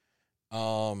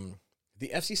 The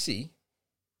FCC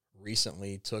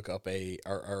recently took up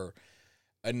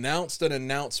announced an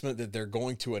announcement that they're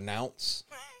going to announce.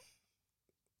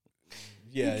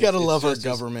 Yeah, You gotta love our just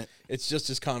government. It's just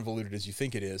as convoluted as you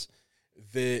think it is.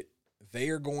 That they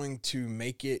are going to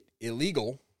make it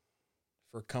illegal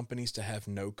for companies to have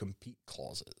no compete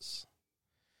clauses.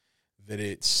 That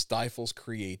it stifles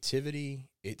creativity,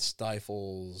 it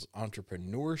stifles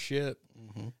entrepreneurship,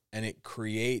 and it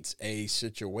creates a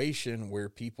situation where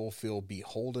people feel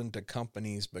beholden to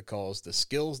companies because the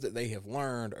skills that they have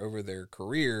learned over their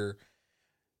career,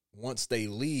 once they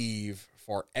leave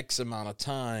for X amount of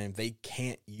time, they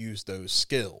can't use those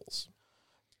skills.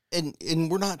 And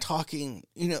we're not talking,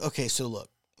 okay, so look,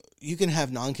 you can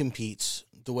have non-competes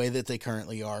the way that they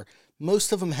currently are.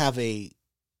 Most of them have a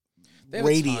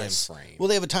radius. A time frame. Well,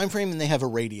 they have a time frame and they have a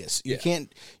radius. Yeah.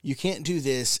 You can't do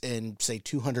this in, say,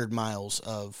 200 miles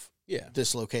of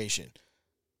this location.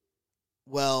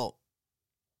 Well,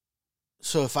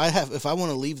 so if I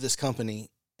want to leave this company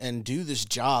and do this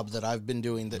job that I've been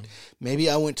doing that maybe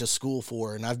I went to school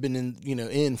for and I've been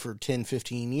in for 10,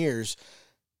 15 years,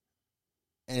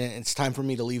 and it's time for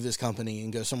me to leave this company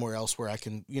and go somewhere else where I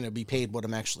can, be paid what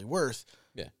I'm actually worth.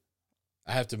 Yeah.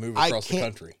 I have to move across the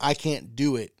country. I can't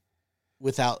do it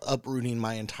without uprooting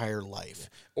my entire life.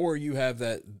 Or you have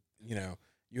that,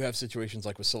 you have situations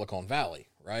like with Silicon Valley,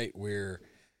 right? Where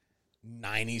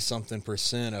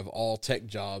 90-something% of all tech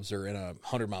jobs are in a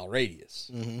 100-mile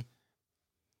radius. Mm-hmm.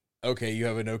 Okay, you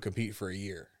have a no-compete for a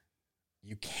year.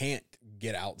 You can't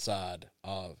get outside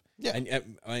of... Yeah.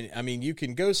 And I mean, you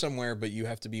can go somewhere, but you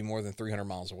have to be more than 300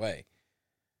 miles away.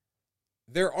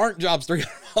 There aren't jobs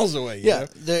 300 miles away. You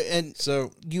know? And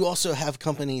so you also have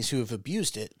companies who have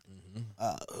abused it.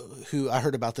 Who I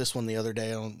heard about this one the other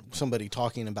day on somebody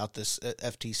talking about this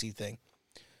FTC thing.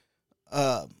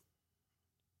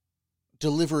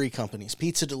 Delivery companies,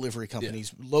 pizza delivery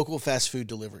companies, local fast food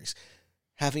deliveries,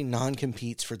 having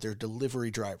non-competes for their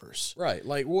delivery drivers. Right.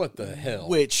 Like, what the hell?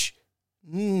 Which,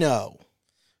 no.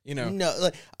 No,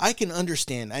 like, I can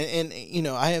understand. And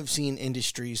I have seen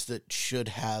industries that should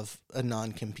have a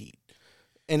non-compete.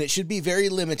 And it should be very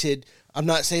limited. I'm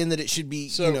not saying that it should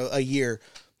be, a year.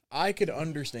 I could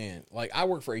understand. Like, I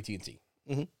work for AT&T.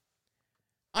 Mm-hmm.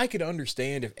 I could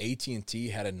understand if AT&T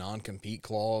had a non-compete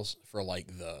clause for,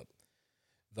 like,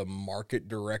 the market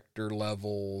director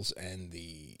levels and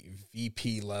the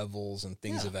VP levels and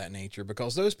things of that nature,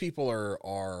 because those people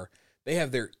are they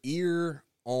have their ear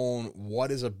on what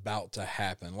is about to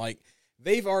happen. Like,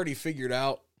 they've already figured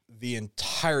out the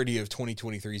entirety of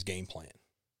 2023's game plan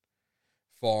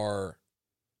for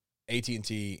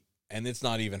AT&T, and it's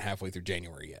not even halfway through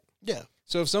January yet. Yeah.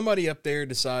 So if somebody up there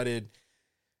decided,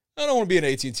 I don't want to be at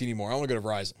AT&T anymore, I want to go to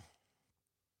Verizon,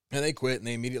 and they quit and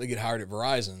they immediately get hired at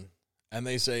Verizon, and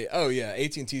they say, oh yeah,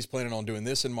 AT&T's planning on doing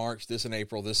this in March, this in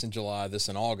April, this in July, this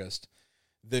in August,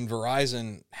 then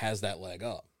Verizon has that leg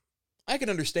up. I can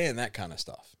understand that kind of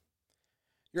stuff.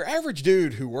 Your average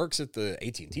dude who works at the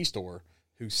AT&T store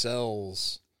who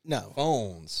sells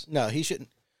phones. No, he shouldn't.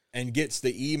 And gets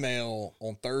the email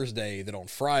on Thursday that on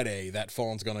Friday that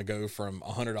phone's going to go from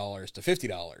 $100 to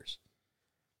 $50.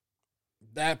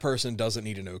 That person doesn't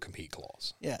need a no-compete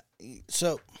clause. Yeah.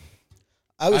 So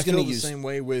I was going to use the same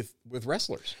way with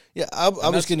wrestlers. Yeah, I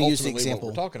was going to use the example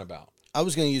what we're talking about. I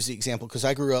was going to use the example because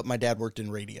I grew up. My dad worked in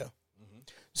radio,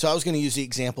 so I was going to use the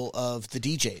example of the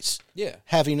DJs. Yeah,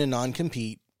 having a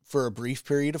non-compete for a brief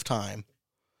period of time,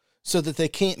 so that they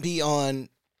can't be on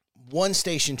one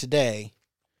station today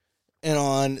and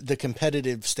on the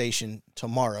competitive station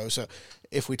tomorrow. So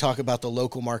if we talk about the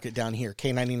local market down here,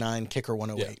 K99, Kicker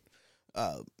 108,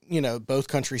 both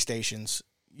country stations,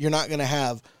 you're not going to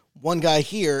have one guy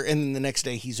here and then the next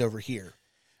day he's over here.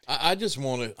 I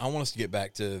want us to get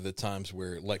back to the times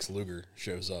where Lex Luger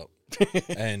shows up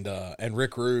and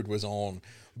Rick Rude was on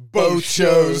both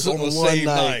shows on the same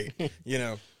night.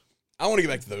 I want to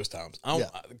get back to those times.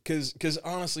 Because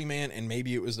honestly, man, and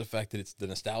maybe it was the fact that it's the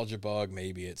nostalgia bug.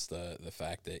 Maybe it's the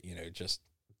fact that, just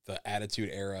the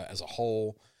Attitude Era as a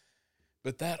whole.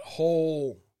 But the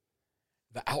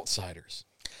Outsiders.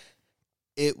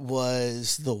 It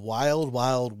was the wild,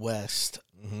 wild west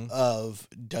of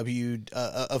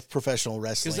of professional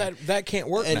wrestling. Because that can't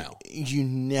work now. You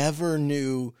never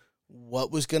knew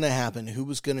what was going to happen, who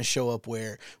was going to show up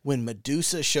where. When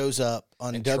Medusa shows up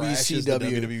on WCW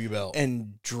WWE belt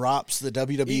and drops the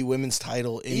WWE Women's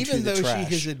title into even the though trash.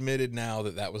 She has admitted now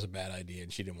that was a bad idea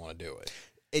and she didn't want to do it.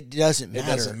 It doesn't matter.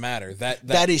 It doesn't matter.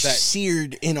 That is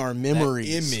seared in our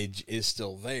memories. That image is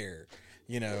still there.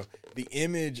 The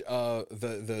image of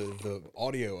the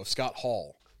audio of Scott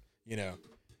Hall.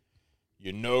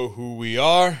 You know who we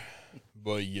are,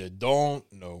 but you don't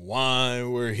know why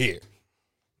we're here.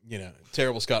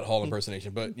 terrible Scott Hall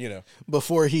impersonation, but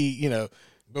before he,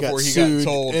 before got he sued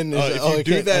got told, and if I you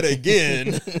do can't- that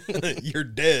again, you're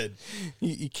dead.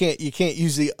 you can't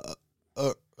use the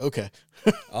okay.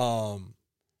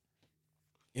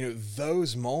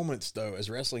 Those moments though, as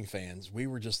wrestling fans, we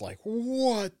were just like,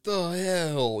 what the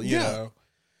hell? You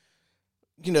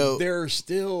know, there are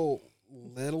still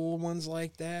little ones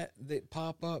like that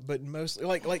pop up, but mostly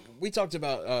like we talked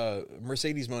about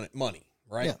Mercedes money,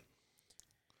 right? Yeah.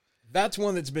 That's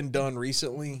one that's been done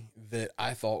recently that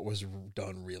I thought was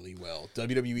done really well.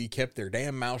 WWE kept their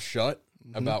damn mouth shut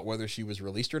about whether she was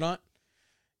released or not.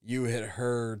 You had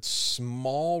heard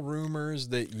small rumors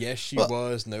that yes, she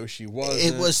was, no, she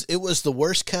wasn't. It was the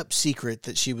worst kept secret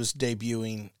that she was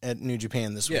debuting at New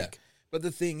Japan this week. But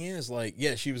the thing is,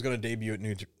 she was going to debut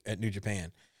at New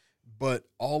Japan. But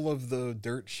all of the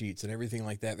dirt sheets and everything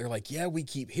like that, they're like, yeah, we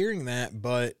keep hearing that,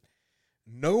 but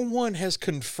no one has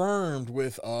confirmed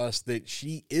with us that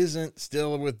she isn't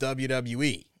still with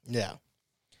WWE. Yeah.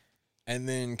 And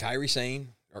then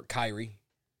Kairi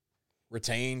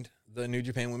retained the New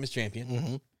Japan Women's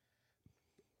Champion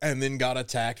and then got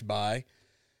attacked by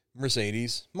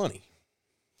Mercedes Money,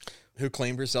 who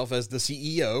claimed herself as the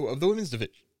CEO of the women's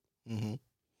division.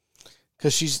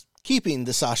 Because she's keeping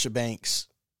the Sasha Banks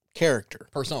character.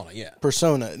 Persona.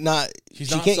 She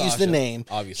can't use the name.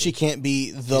 Obviously. She can't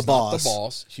be the She's boss. not the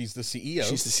boss. She's the CEO.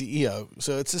 She's the CEO.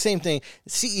 So it's the same thing.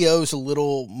 CEO is a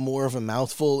little more of a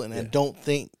mouthful, and I don't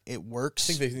think it works.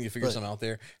 I think they need to figure something out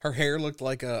there. Her hair looked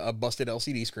like a busted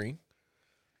LCD screen.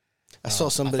 I saw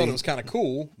somebody. I thought it was kind of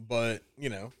cool, but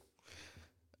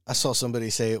I saw somebody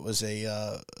say it was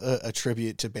a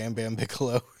tribute to Bam Bam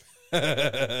Bigelow.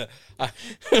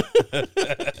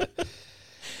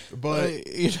 But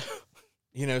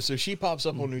so she pops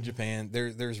up on New Japan.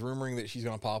 There's rumoring that she's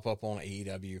going to pop up on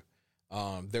AEW.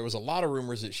 There was a lot of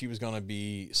rumors that she was going to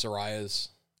be Soraya's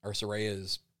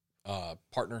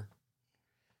partner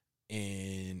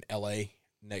in LA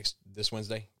this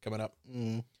Wednesday coming up.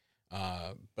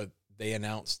 But they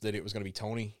announced that it was going to be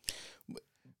Tony.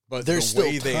 But there's the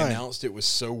way still they time. announced it was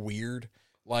so weird.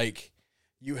 Like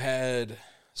you had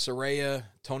Saraya,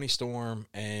 Tony Storm,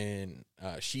 and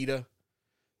Shida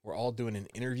were all doing an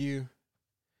interview,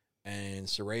 and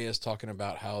Saraya's talking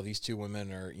about how these two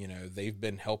women are, they've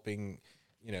been helping,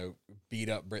 beat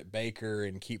up Britt Baker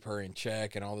and keep her in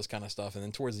check and all this kind of stuff. And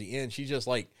then towards the end, she's just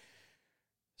like,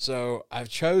 so I've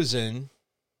chosen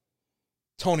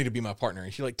Tony to be my partner.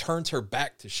 And she turns her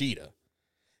back to Shida.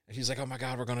 And she's like, oh my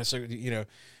God, we're going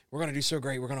to do so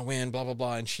great. We're going to win, blah, blah,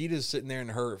 blah. And Shida's sitting there and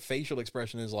her facial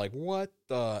expression is like, what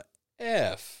the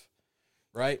F?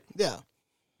 Right? Yeah.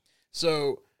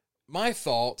 So my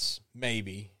thoughts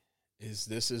maybe is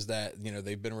that,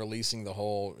 they've been releasing the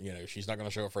whole, she's not going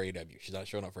to show up for AEW. She's not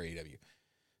showing up for AEW.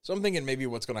 So I'm thinking maybe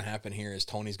what's going to happen here is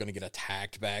Tony's going to get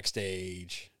attacked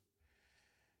backstage.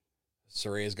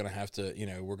 Saraya's going to have to,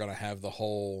 we're going to have the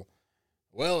whole,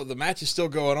 well, the match is still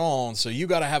going on, so you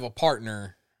got to have a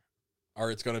partner,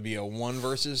 or it's going to be a 1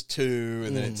 versus 2,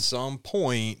 and then at some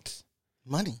point,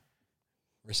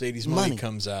 Mercedes Money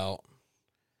comes out.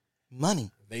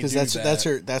 Because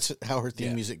that's how her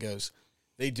theme music goes.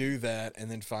 They do that and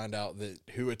then find out that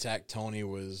who attacked Tony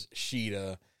was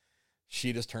Shida.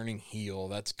 Shida's turning heel.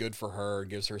 That's good for her.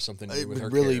 Gives her something new with her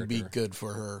character. It would really be good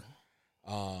for her.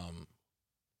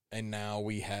 And now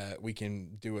we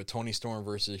can do a Tony Storm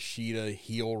versus Shida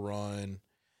heel run.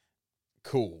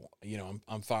 Cool.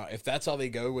 I'm fine. If that's how they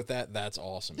go with that, that's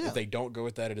awesome. Yeah. If they don't go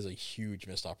with that, it is a huge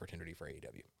missed opportunity for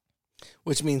AEW.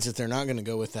 Which means that they're not going to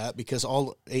go with that because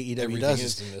all AEW does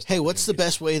is, hey, what's the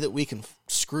best way that we can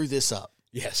screw this up?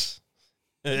 Yes.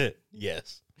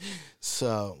 Yes.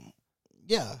 So,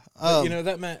 yeah.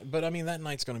 That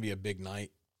night's going to be a big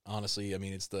night. Honestly,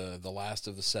 it's the last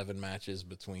of the 7 matches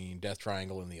between Death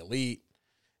Triangle and the Elite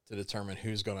to determine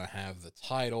who's going to have the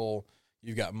title.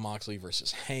 You've got Moxley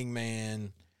versus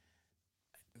Hangman.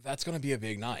 That's going to be a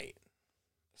big night.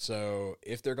 So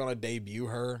if they're going to debut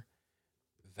her,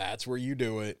 that's where you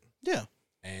do it. Yeah.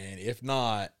 And if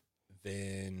not,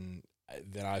 then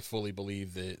I fully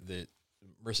believe that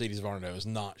Mercedes Varnado is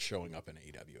not showing up in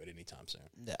AEW at any time soon.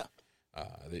 Yeah.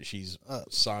 That she's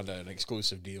signed an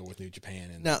exclusive deal with New Japan,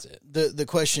 and now, that's it. The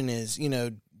question is,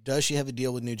 does she have a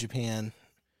deal with New Japan?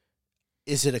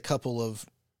 Is it a couple of...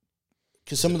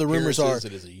 Because some of the rumors are... It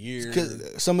is a year.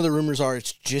 Some of the rumors are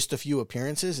it's just a few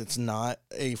appearances. It's not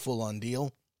a full-on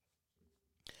deal.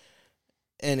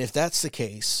 And if that's the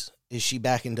case, is she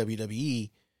back in WWE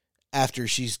after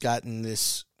she's gotten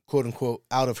this quote unquote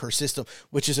out of her system,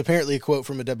 which is apparently a quote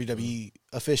from a WWE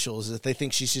official, is that they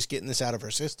think she's just getting this out of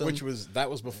her system. That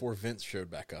was before Vince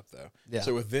showed back up though. Yeah.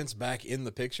 So with Vince back in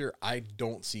the picture, I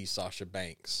don't see Sasha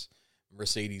Banks,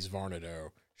 Mercedes Varnado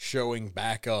showing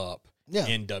back up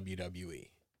in WWE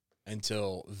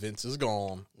until Vince is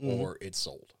gone or it's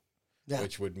sold,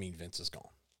 which would mean Vince is gone.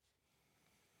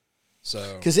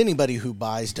 So, because anybody who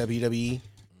buys WWE,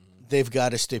 they've got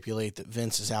to stipulate that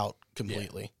Vince is out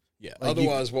completely. Yeah. Like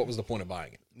Otherwise, what was the point of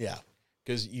buying it? Yeah.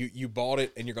 Because you bought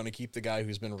it and you're going to keep the guy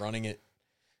who's been running it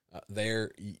there.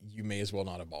 You may as well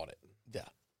not have bought it. Yeah.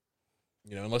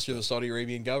 You know, unless you're the Saudi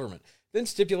Arabian government. Then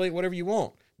stipulate whatever you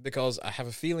want. Because I have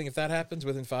a feeling if that happens,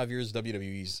 within 5 years,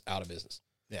 WWE's out of business.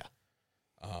 Yeah.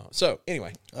 So,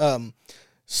 anyway.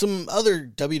 Some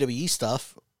other WWE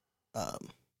stuff.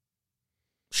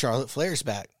 Charlotte Flair's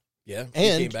back. Yeah.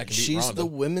 And came back and beat she's Ronda. the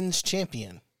women's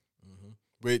champion.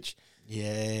 Which,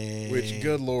 Yay.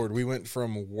 good Lord, we went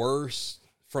from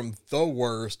the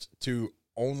worst to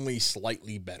only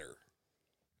slightly better.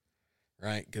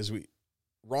 Right? Because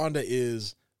Ronda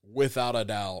is, without a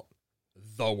doubt,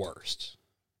 the worst.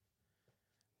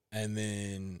 And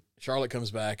then Charlotte comes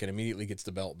back and immediately gets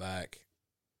the belt back.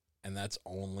 And that's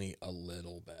only a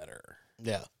little better.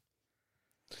 Yeah.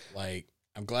 Like,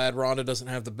 I'm glad Ronda doesn't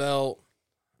have the belt,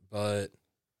 but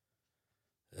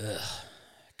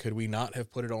could we not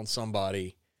have put it on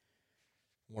somebody,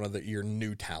 one of your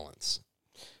new talents?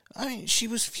 I mean, she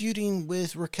was feuding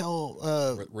with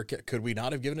Raquel. Could we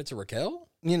not have given it to Raquel?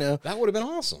 You know. That would have been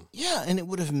awesome. Yeah, and it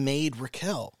would have made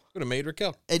Raquel. Would have made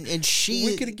Raquel. And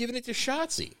we could have given it to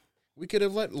Shotzi. We could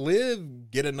have let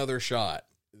Liv get another shot.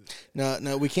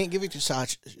 No, we can't give it to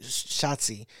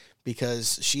Shotzi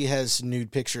because she has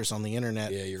nude pictures on the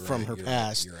internet from her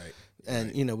past. You're right.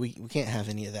 And, you know, we can't have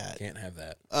any of that. Can't have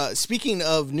that. Speaking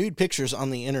of nude pictures on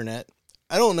the internet,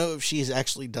 I don't know if she's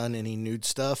actually done any nude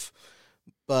stuff,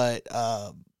 but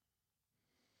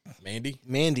Mandy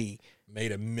made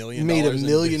 $1 million. Made $1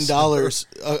 million.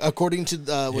 According to,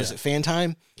 was it Fan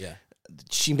Time? Yeah.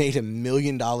 She made $1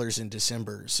 million in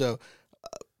December. So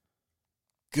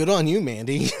good on you,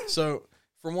 Mandy. So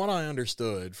from what I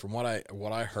understood, from what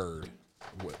I heard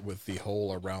with the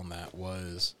whole around that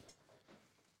was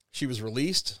she was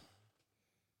released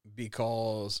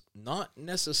because not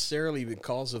necessarily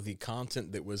because of the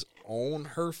content that was on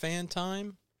her Fan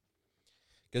Time,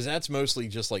 because that's mostly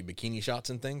just like bikini shots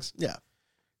and things. Yeah.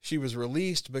 She was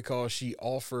released because she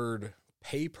offered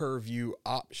pay-per-view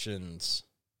options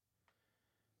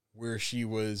where she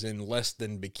was in less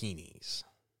than bikinis.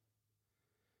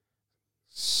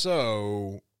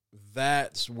 So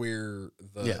that's where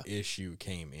the issue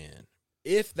came in.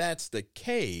 If that's the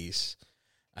case,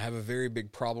 I have a very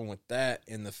big problem with that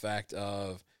in the fact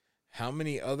of how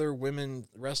many other women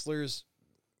wrestlers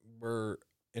were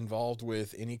involved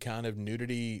with any kind of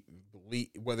nudity,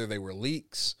 whether they were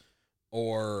leaks,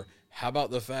 or how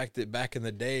about the fact that back in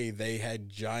the day they had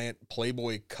giant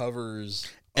Playboy covers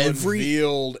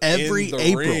unveiled in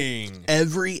the ring.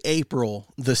 Every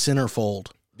April, the centerfold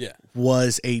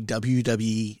was a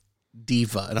WWE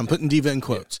diva, and I'm putting diva in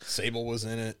quotes. Yeah. Sable was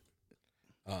in it.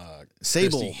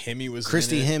 Sable, Christy Hemme was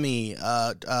Christy in it.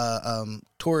 Hemme,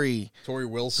 Tori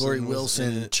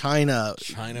Wilson, China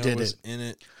was in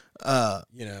it.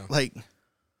 You know, like,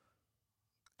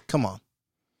 come on.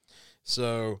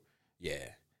 So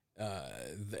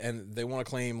and they want to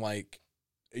claim like,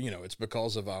 you know, it's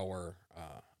because of our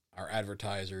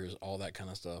advertisers, all that kind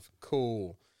of stuff.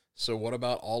 Cool. So what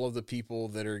about all of the people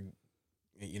that are,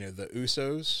 you know, the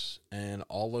Usos and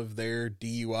all of their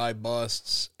DUI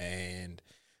busts and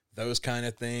those kind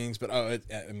of things? But I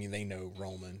mean, they know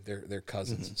Roman, they're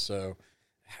cousins, so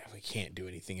we can't do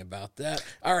anything about that.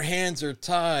 Our hands are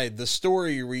tied. The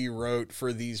story we wrote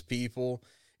for these people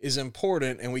is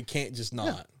important, and we can't just not.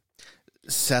 Yeah.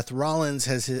 Seth Rollins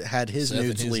has had his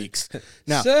nudes leaks.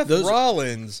 Now, Seth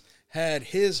Rollins had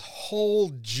his whole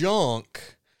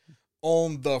junk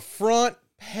on the front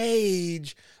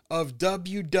page of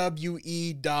WWE.com.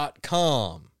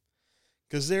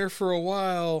 Because there for a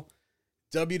while,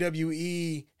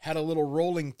 WWE had a little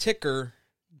rolling ticker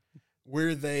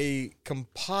where they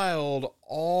compiled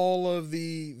all of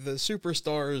the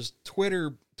superstars'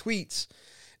 Twitter tweets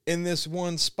in this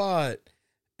one spot.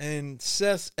 And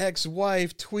Seth's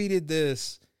ex-wife tweeted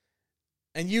this.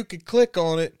 And you could click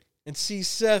on it and see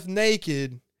Seth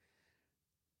naked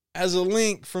as a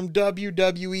link from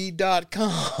WWE.com.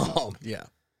 Yeah.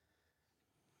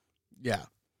 Yeah.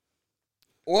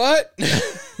 What?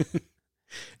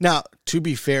 Now, to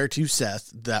be fair to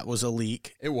Seth, that was a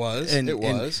leak. It was. And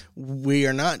we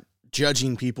are not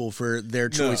judging people for their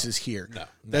choices here. No.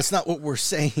 That's not what we're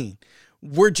saying.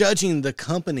 we're judging the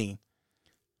company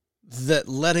that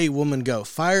let a woman go,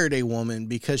 fired a woman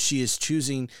because she is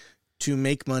choosing to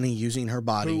make money using her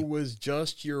body. Who was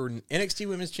just your NXT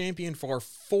Women's Champion for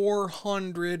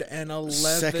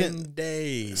 411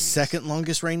 days. Second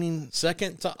longest reigning,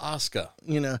 Second to Asuka.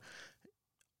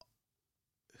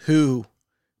 Who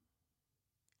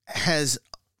has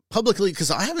publicly,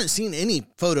 because I haven't seen any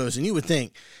photos, and you would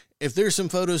think if there's some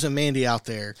photos of Mandy out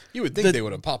there, You would think they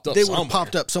would have popped up they somewhere. would have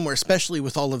popped up somewhere, especially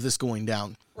with all of this going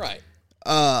down. Right.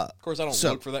 Of course, I don't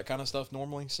look for that kind of stuff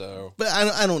normally, so. But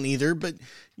I don't either. But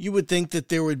you would think that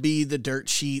there would be the dirt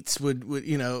sheets. Here's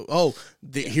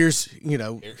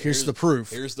the proof.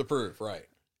 Here's the proof, right?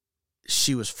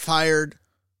 She was fired,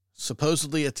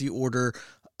 supposedly at the order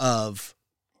of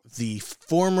the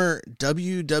former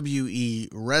WWE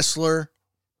wrestler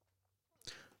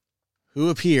who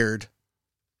appeared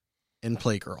in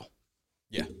Playgirl.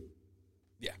 Yeah.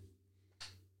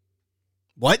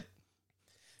 What?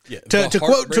 Yeah.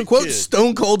 To quote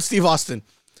Stone Cold Steve Austin.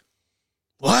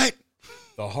 What?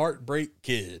 The Heartbreak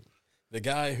Kid. The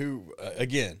guy who,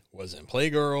 again, was in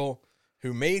Playgirl,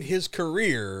 who made his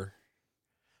career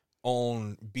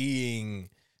on being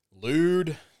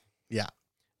lewd. Yeah.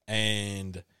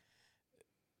 And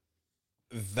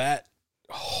that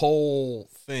whole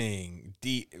thing,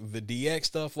 the DX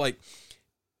stuff, like,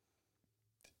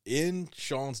 in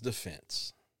Sean's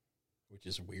defense, which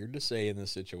is weird to say in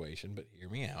this situation, but hear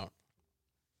me out.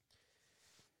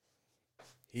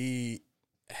 He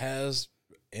has,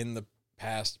 in the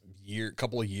past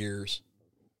couple of years,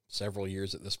 several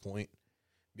years at this point,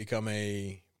 become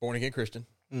a born-again Christian.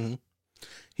 Mm-hmm.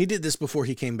 He did this before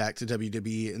he came back to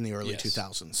WWE in the early Yes.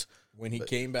 2000s. When he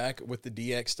came back with the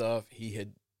DX stuff, he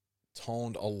had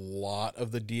toned a lot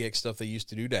of the DX stuff they used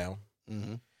to do down.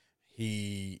 Mm-hmm.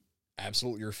 He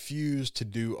absolutely refused to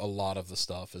do a lot of the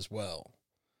stuff as well,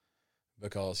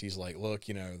 because he's like, look,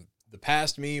 the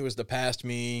past me was the past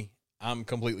me. I'm a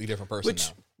completely different person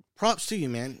now. Props to you,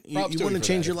 man. You Props to want him to for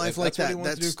change that. your life If like that's that. what he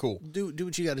wants to do, cool. Do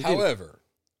what you got to do. However,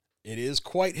 it is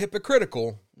quite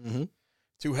hypocritical Mm-hmm.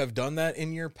 to have done that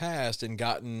in your past and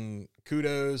gotten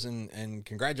kudos and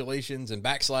congratulations and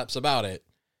backslaps about it,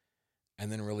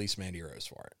 and then release Mandy Rose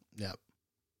for it. Yep.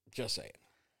 Just saying.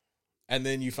 And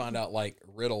then you find out, like,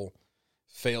 Riddle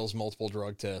fails multiple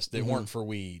drug tests that weren't for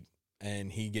weed,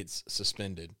 and he gets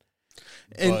suspended.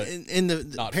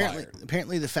 And not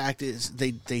apparently the fact is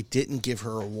they didn't give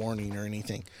her a warning or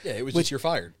anything. Yeah, it was just, you're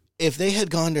fired. If they had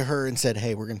gone to her and said,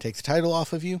 hey, we're going to take the title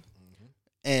off of you,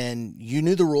 and you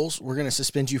knew the rules, we're going to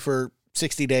suspend you for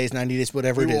 60 days, 90 days,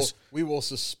 whatever it is. We will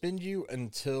suspend you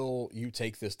until you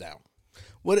take this down.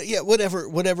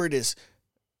 Whatever it is.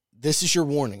 This is your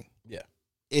warning. Yeah.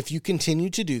 If you continue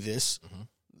to do this,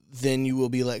 then you will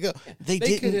be let go. Yeah. They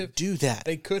didn't do that.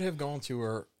 They could have gone to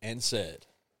her and said,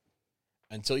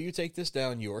 until you take this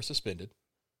down, you are suspended.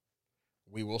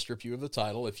 We will strip you of the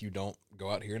title if you don't go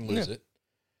out here and lose it.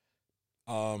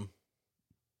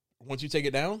 Once you take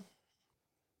it down,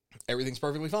 everything's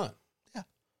perfectly fine. Yeah.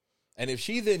 And if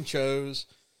she then chose,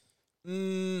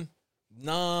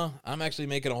 nah, I'm actually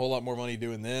making a whole lot more money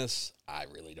doing this, I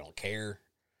really don't care.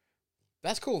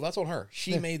 That's cool. That's on her.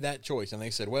 She made that choice. And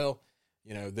they said, well,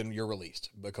 then you're released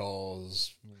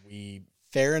because we...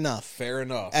 Fair enough.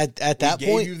 At that point...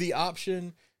 We gave you the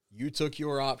option. You took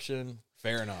your option.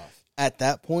 Fair enough. At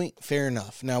that point, fair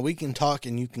enough. Now, we can talk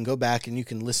and you can go back and you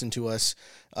can listen to us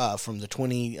from the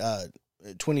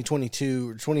 2022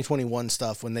 or 2021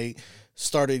 stuff when they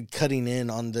started cutting in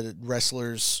on the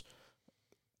wrestlers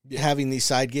having these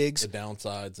side gigs. The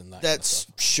downsides and that. That's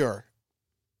kind of stuff. Sure.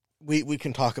 We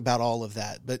can talk about all of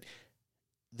that. But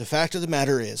the fact of the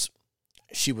matter is,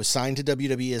 she was signed to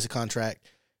WWE as a contract.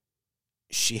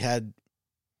 She had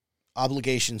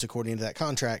obligations according to that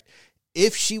contract.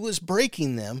 If she was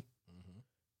breaking them,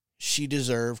 she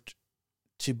deserved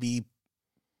to be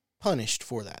punished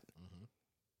for that.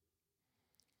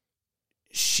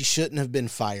 She shouldn't have been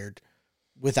fired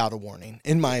without a warning,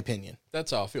 in my opinion.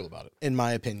 That's how I feel about it. In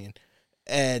my opinion.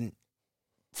 And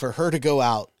for her to go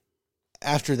out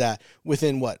after that,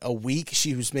 within a week,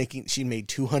 she made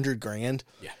 $200,000.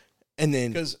 Yeah. And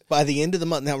then by the end of the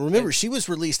month, now remember, she was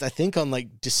released, I think, on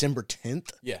December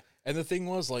 10th. Yeah. And the thing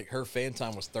was, her fan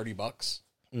time was $30.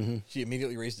 Mm-hmm. She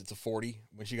immediately raised it to $40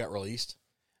 when she got released.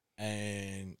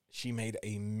 And she made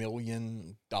 $1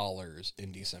 million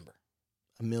in December.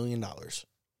 $1 million.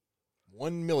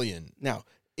 $1 million. Now,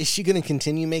 is she going to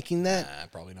continue making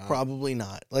that? Probably not. Probably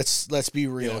not. Let's be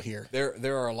real here.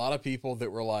 There are a lot of people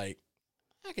that were like,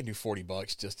 I can do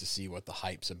 $40 just to see what the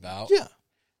hype's about. Yeah.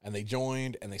 And they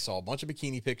joined, and they saw a bunch of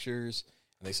bikini pictures,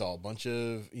 and they saw a bunch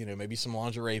of, maybe some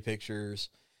lingerie pictures,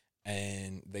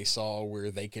 and they saw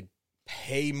where they could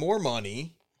pay more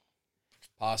money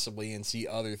possibly and see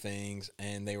other things,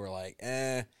 and they were like,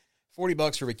 $40 for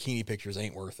bikini pictures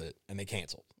ain't worth it, and they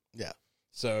canceled. Yeah.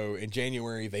 So in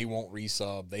January they won't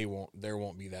resub, there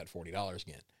won't be that $40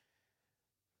 again.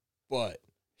 But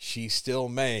she still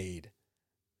made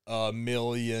 $1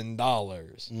 million,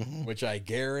 which I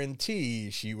guarantee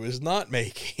she was not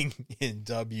making in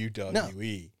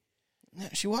WWE. No,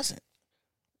 she wasn't.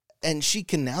 And she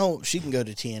can go to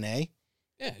TNA.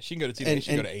 Yeah, she can go to TNA. She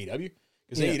can go to AEW.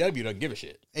 Because AEW doesn't give a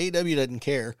shit. AEW doesn't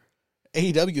care.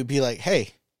 AEW would be like, hey,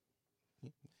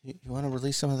 you want to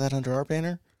release some of that under our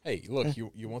banner? Hey, look,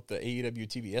 you want the AEW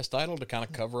TBS title to kind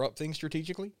of cover up things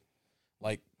strategically?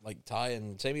 Like Ty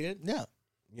and Sammy did? Yeah.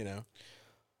 You know?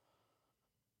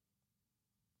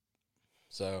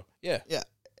 So, yeah. Yeah.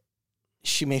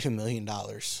 She made $1 million.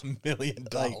 $1 million.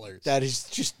 Like, that is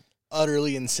just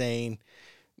utterly insane.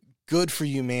 Good for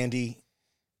you, Mandy.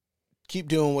 Keep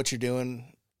doing what you're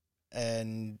doing.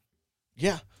 And,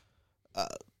 yeah.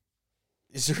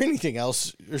 Is there anything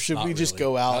else? Or should Not we just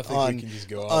really. go out we can just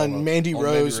go out on Mandy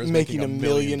Rose making $1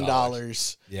 million?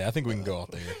 Yeah, I think we can go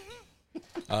out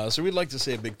there. So we'd like to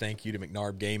say a big thank you to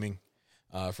McNarb Gaming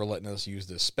for letting us use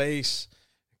this space.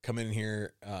 Come in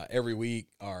here every week,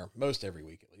 or most every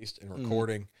week at least, and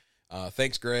recording.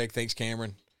 Thanks, Greg. Thanks,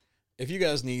 Cameron. If you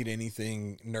guys need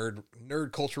anything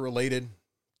nerd culture related,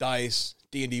 dice,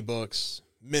 D&D books,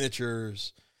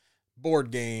 miniatures,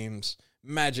 board games,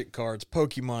 Magic cards,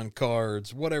 Pokemon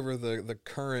cards, whatever the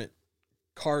current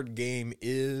card game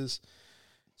is,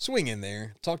 swing in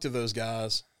there. Talk to those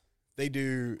guys. They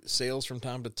do sales from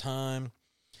time to time.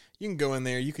 You can go in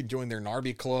there. You can join their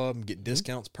Narby Club and get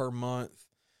discounts per month.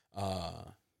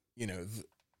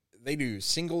 They do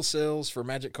single sales for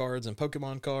Magic cards and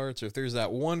Pokemon cards. So if there's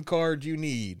that one card you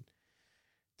need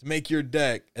to make your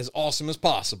deck as awesome as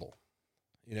possible,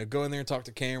 go in there and talk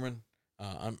to Cameron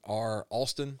or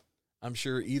Alston. I'm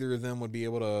sure either of them would be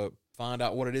able to find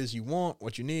out what it is you want,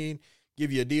 what you need,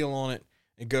 give you a deal on it,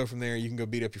 and go from there. You can go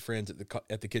beat up your friends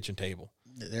at the kitchen table.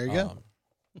 There you go.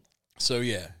 So,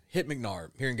 yeah, hit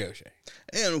McNarb here in Gaucher.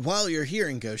 And while you're here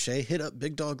in Gaucher, hit up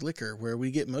Big Dog Liquor, where we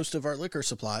get most of our liquor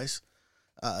supplies.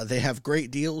 They have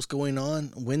great deals going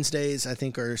on. Wednesdays, I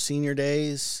think, are senior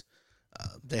days.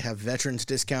 They have veterans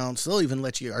discounts. They'll even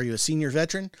let you, are you a senior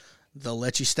veteran? They'll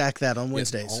let you stack that on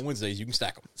Wednesdays. Yes, on Wednesdays, you can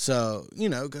stack them. So,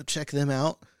 go check them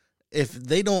out. If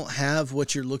they don't have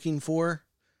what you're looking for,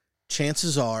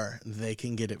 chances are they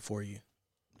can get it for you.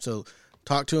 So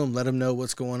talk to them, let them know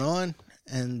what's going on,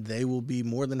 and they will be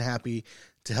more than happy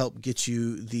to help get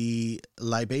you the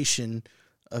libation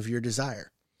of your desire.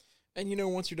 And,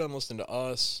 once you're done listening to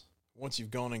us, once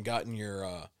you've gone and gotten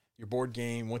your board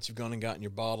game, once you've gone and gotten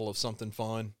your bottle of something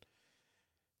fun,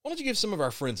 why don't you give some of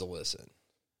our friends a listen?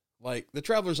 Like the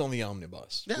Travelers on the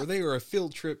Omnibus, where they are a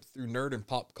field trip through nerd and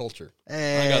pop culture.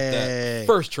 Hey. I got that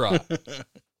first try.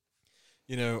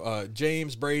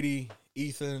 James, Brady,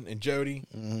 Ethan, and Jody.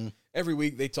 Mm-hmm. Every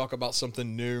week they talk about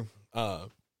something new,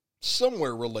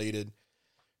 somewhere related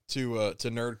to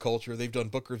nerd culture. They've done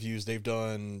book reviews. They've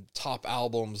done top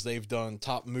albums. They've done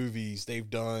top movies. They've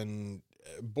done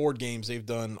board games. They've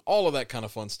done all of that kind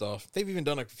of fun stuff. They've even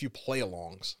done a few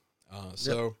play-alongs.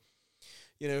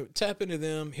 Tap into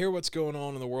them, hear what's going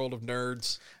on in the world of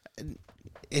nerds.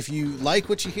 If you like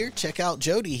what you hear, check out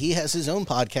Jody. He has his own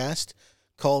podcast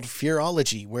called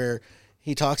Fearology, where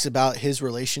he talks about his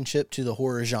relationship to the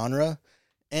horror genre.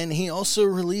 And he also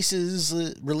releases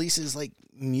like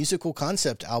musical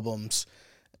concept albums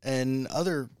and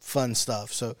other fun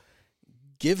stuff. So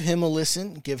give him a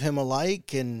listen, give him a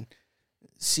like, and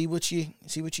see what you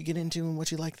get into and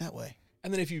what you like that way.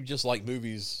 And then if you just like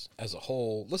movies as a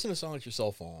whole, listen to Silence Your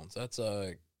Cell Phones. That's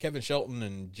Kevin Shelton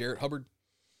and Jarrett Hubbard.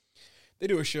 They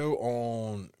do a show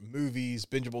on movies,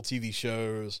 bingeable TV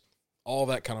shows, all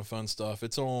that kind of fun stuff.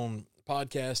 It's on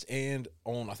podcast and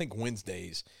on, I think,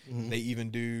 Wednesdays. Mm-hmm. They even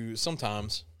do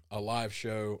sometimes a live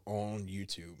show on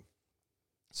YouTube.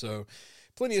 So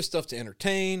plenty of stuff to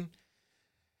entertain,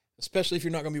 especially if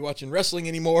you're not going to be watching wrestling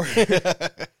anymore. We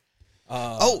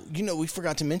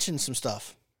forgot to mention some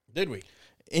stuff. Did we?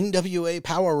 NWA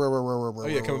Power.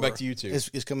 Coming back to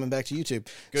YouTube. Is coming back to YouTube.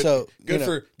 Good, so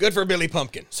good for Billy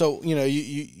Pumpkin. So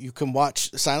you can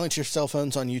watch Silence Your Cell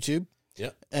Phones on YouTube.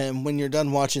 Yep. And when you're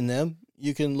done watching them,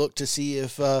 you can look to see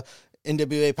if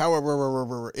NWA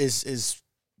Power is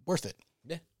worth it.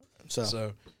 Yeah.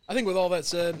 So I think with all that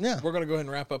said, yeah, we're going to go ahead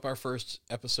and wrap up our first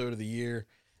episode of the year,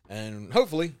 and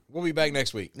hopefully we'll be back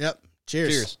next week. Yep.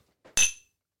 Cheers.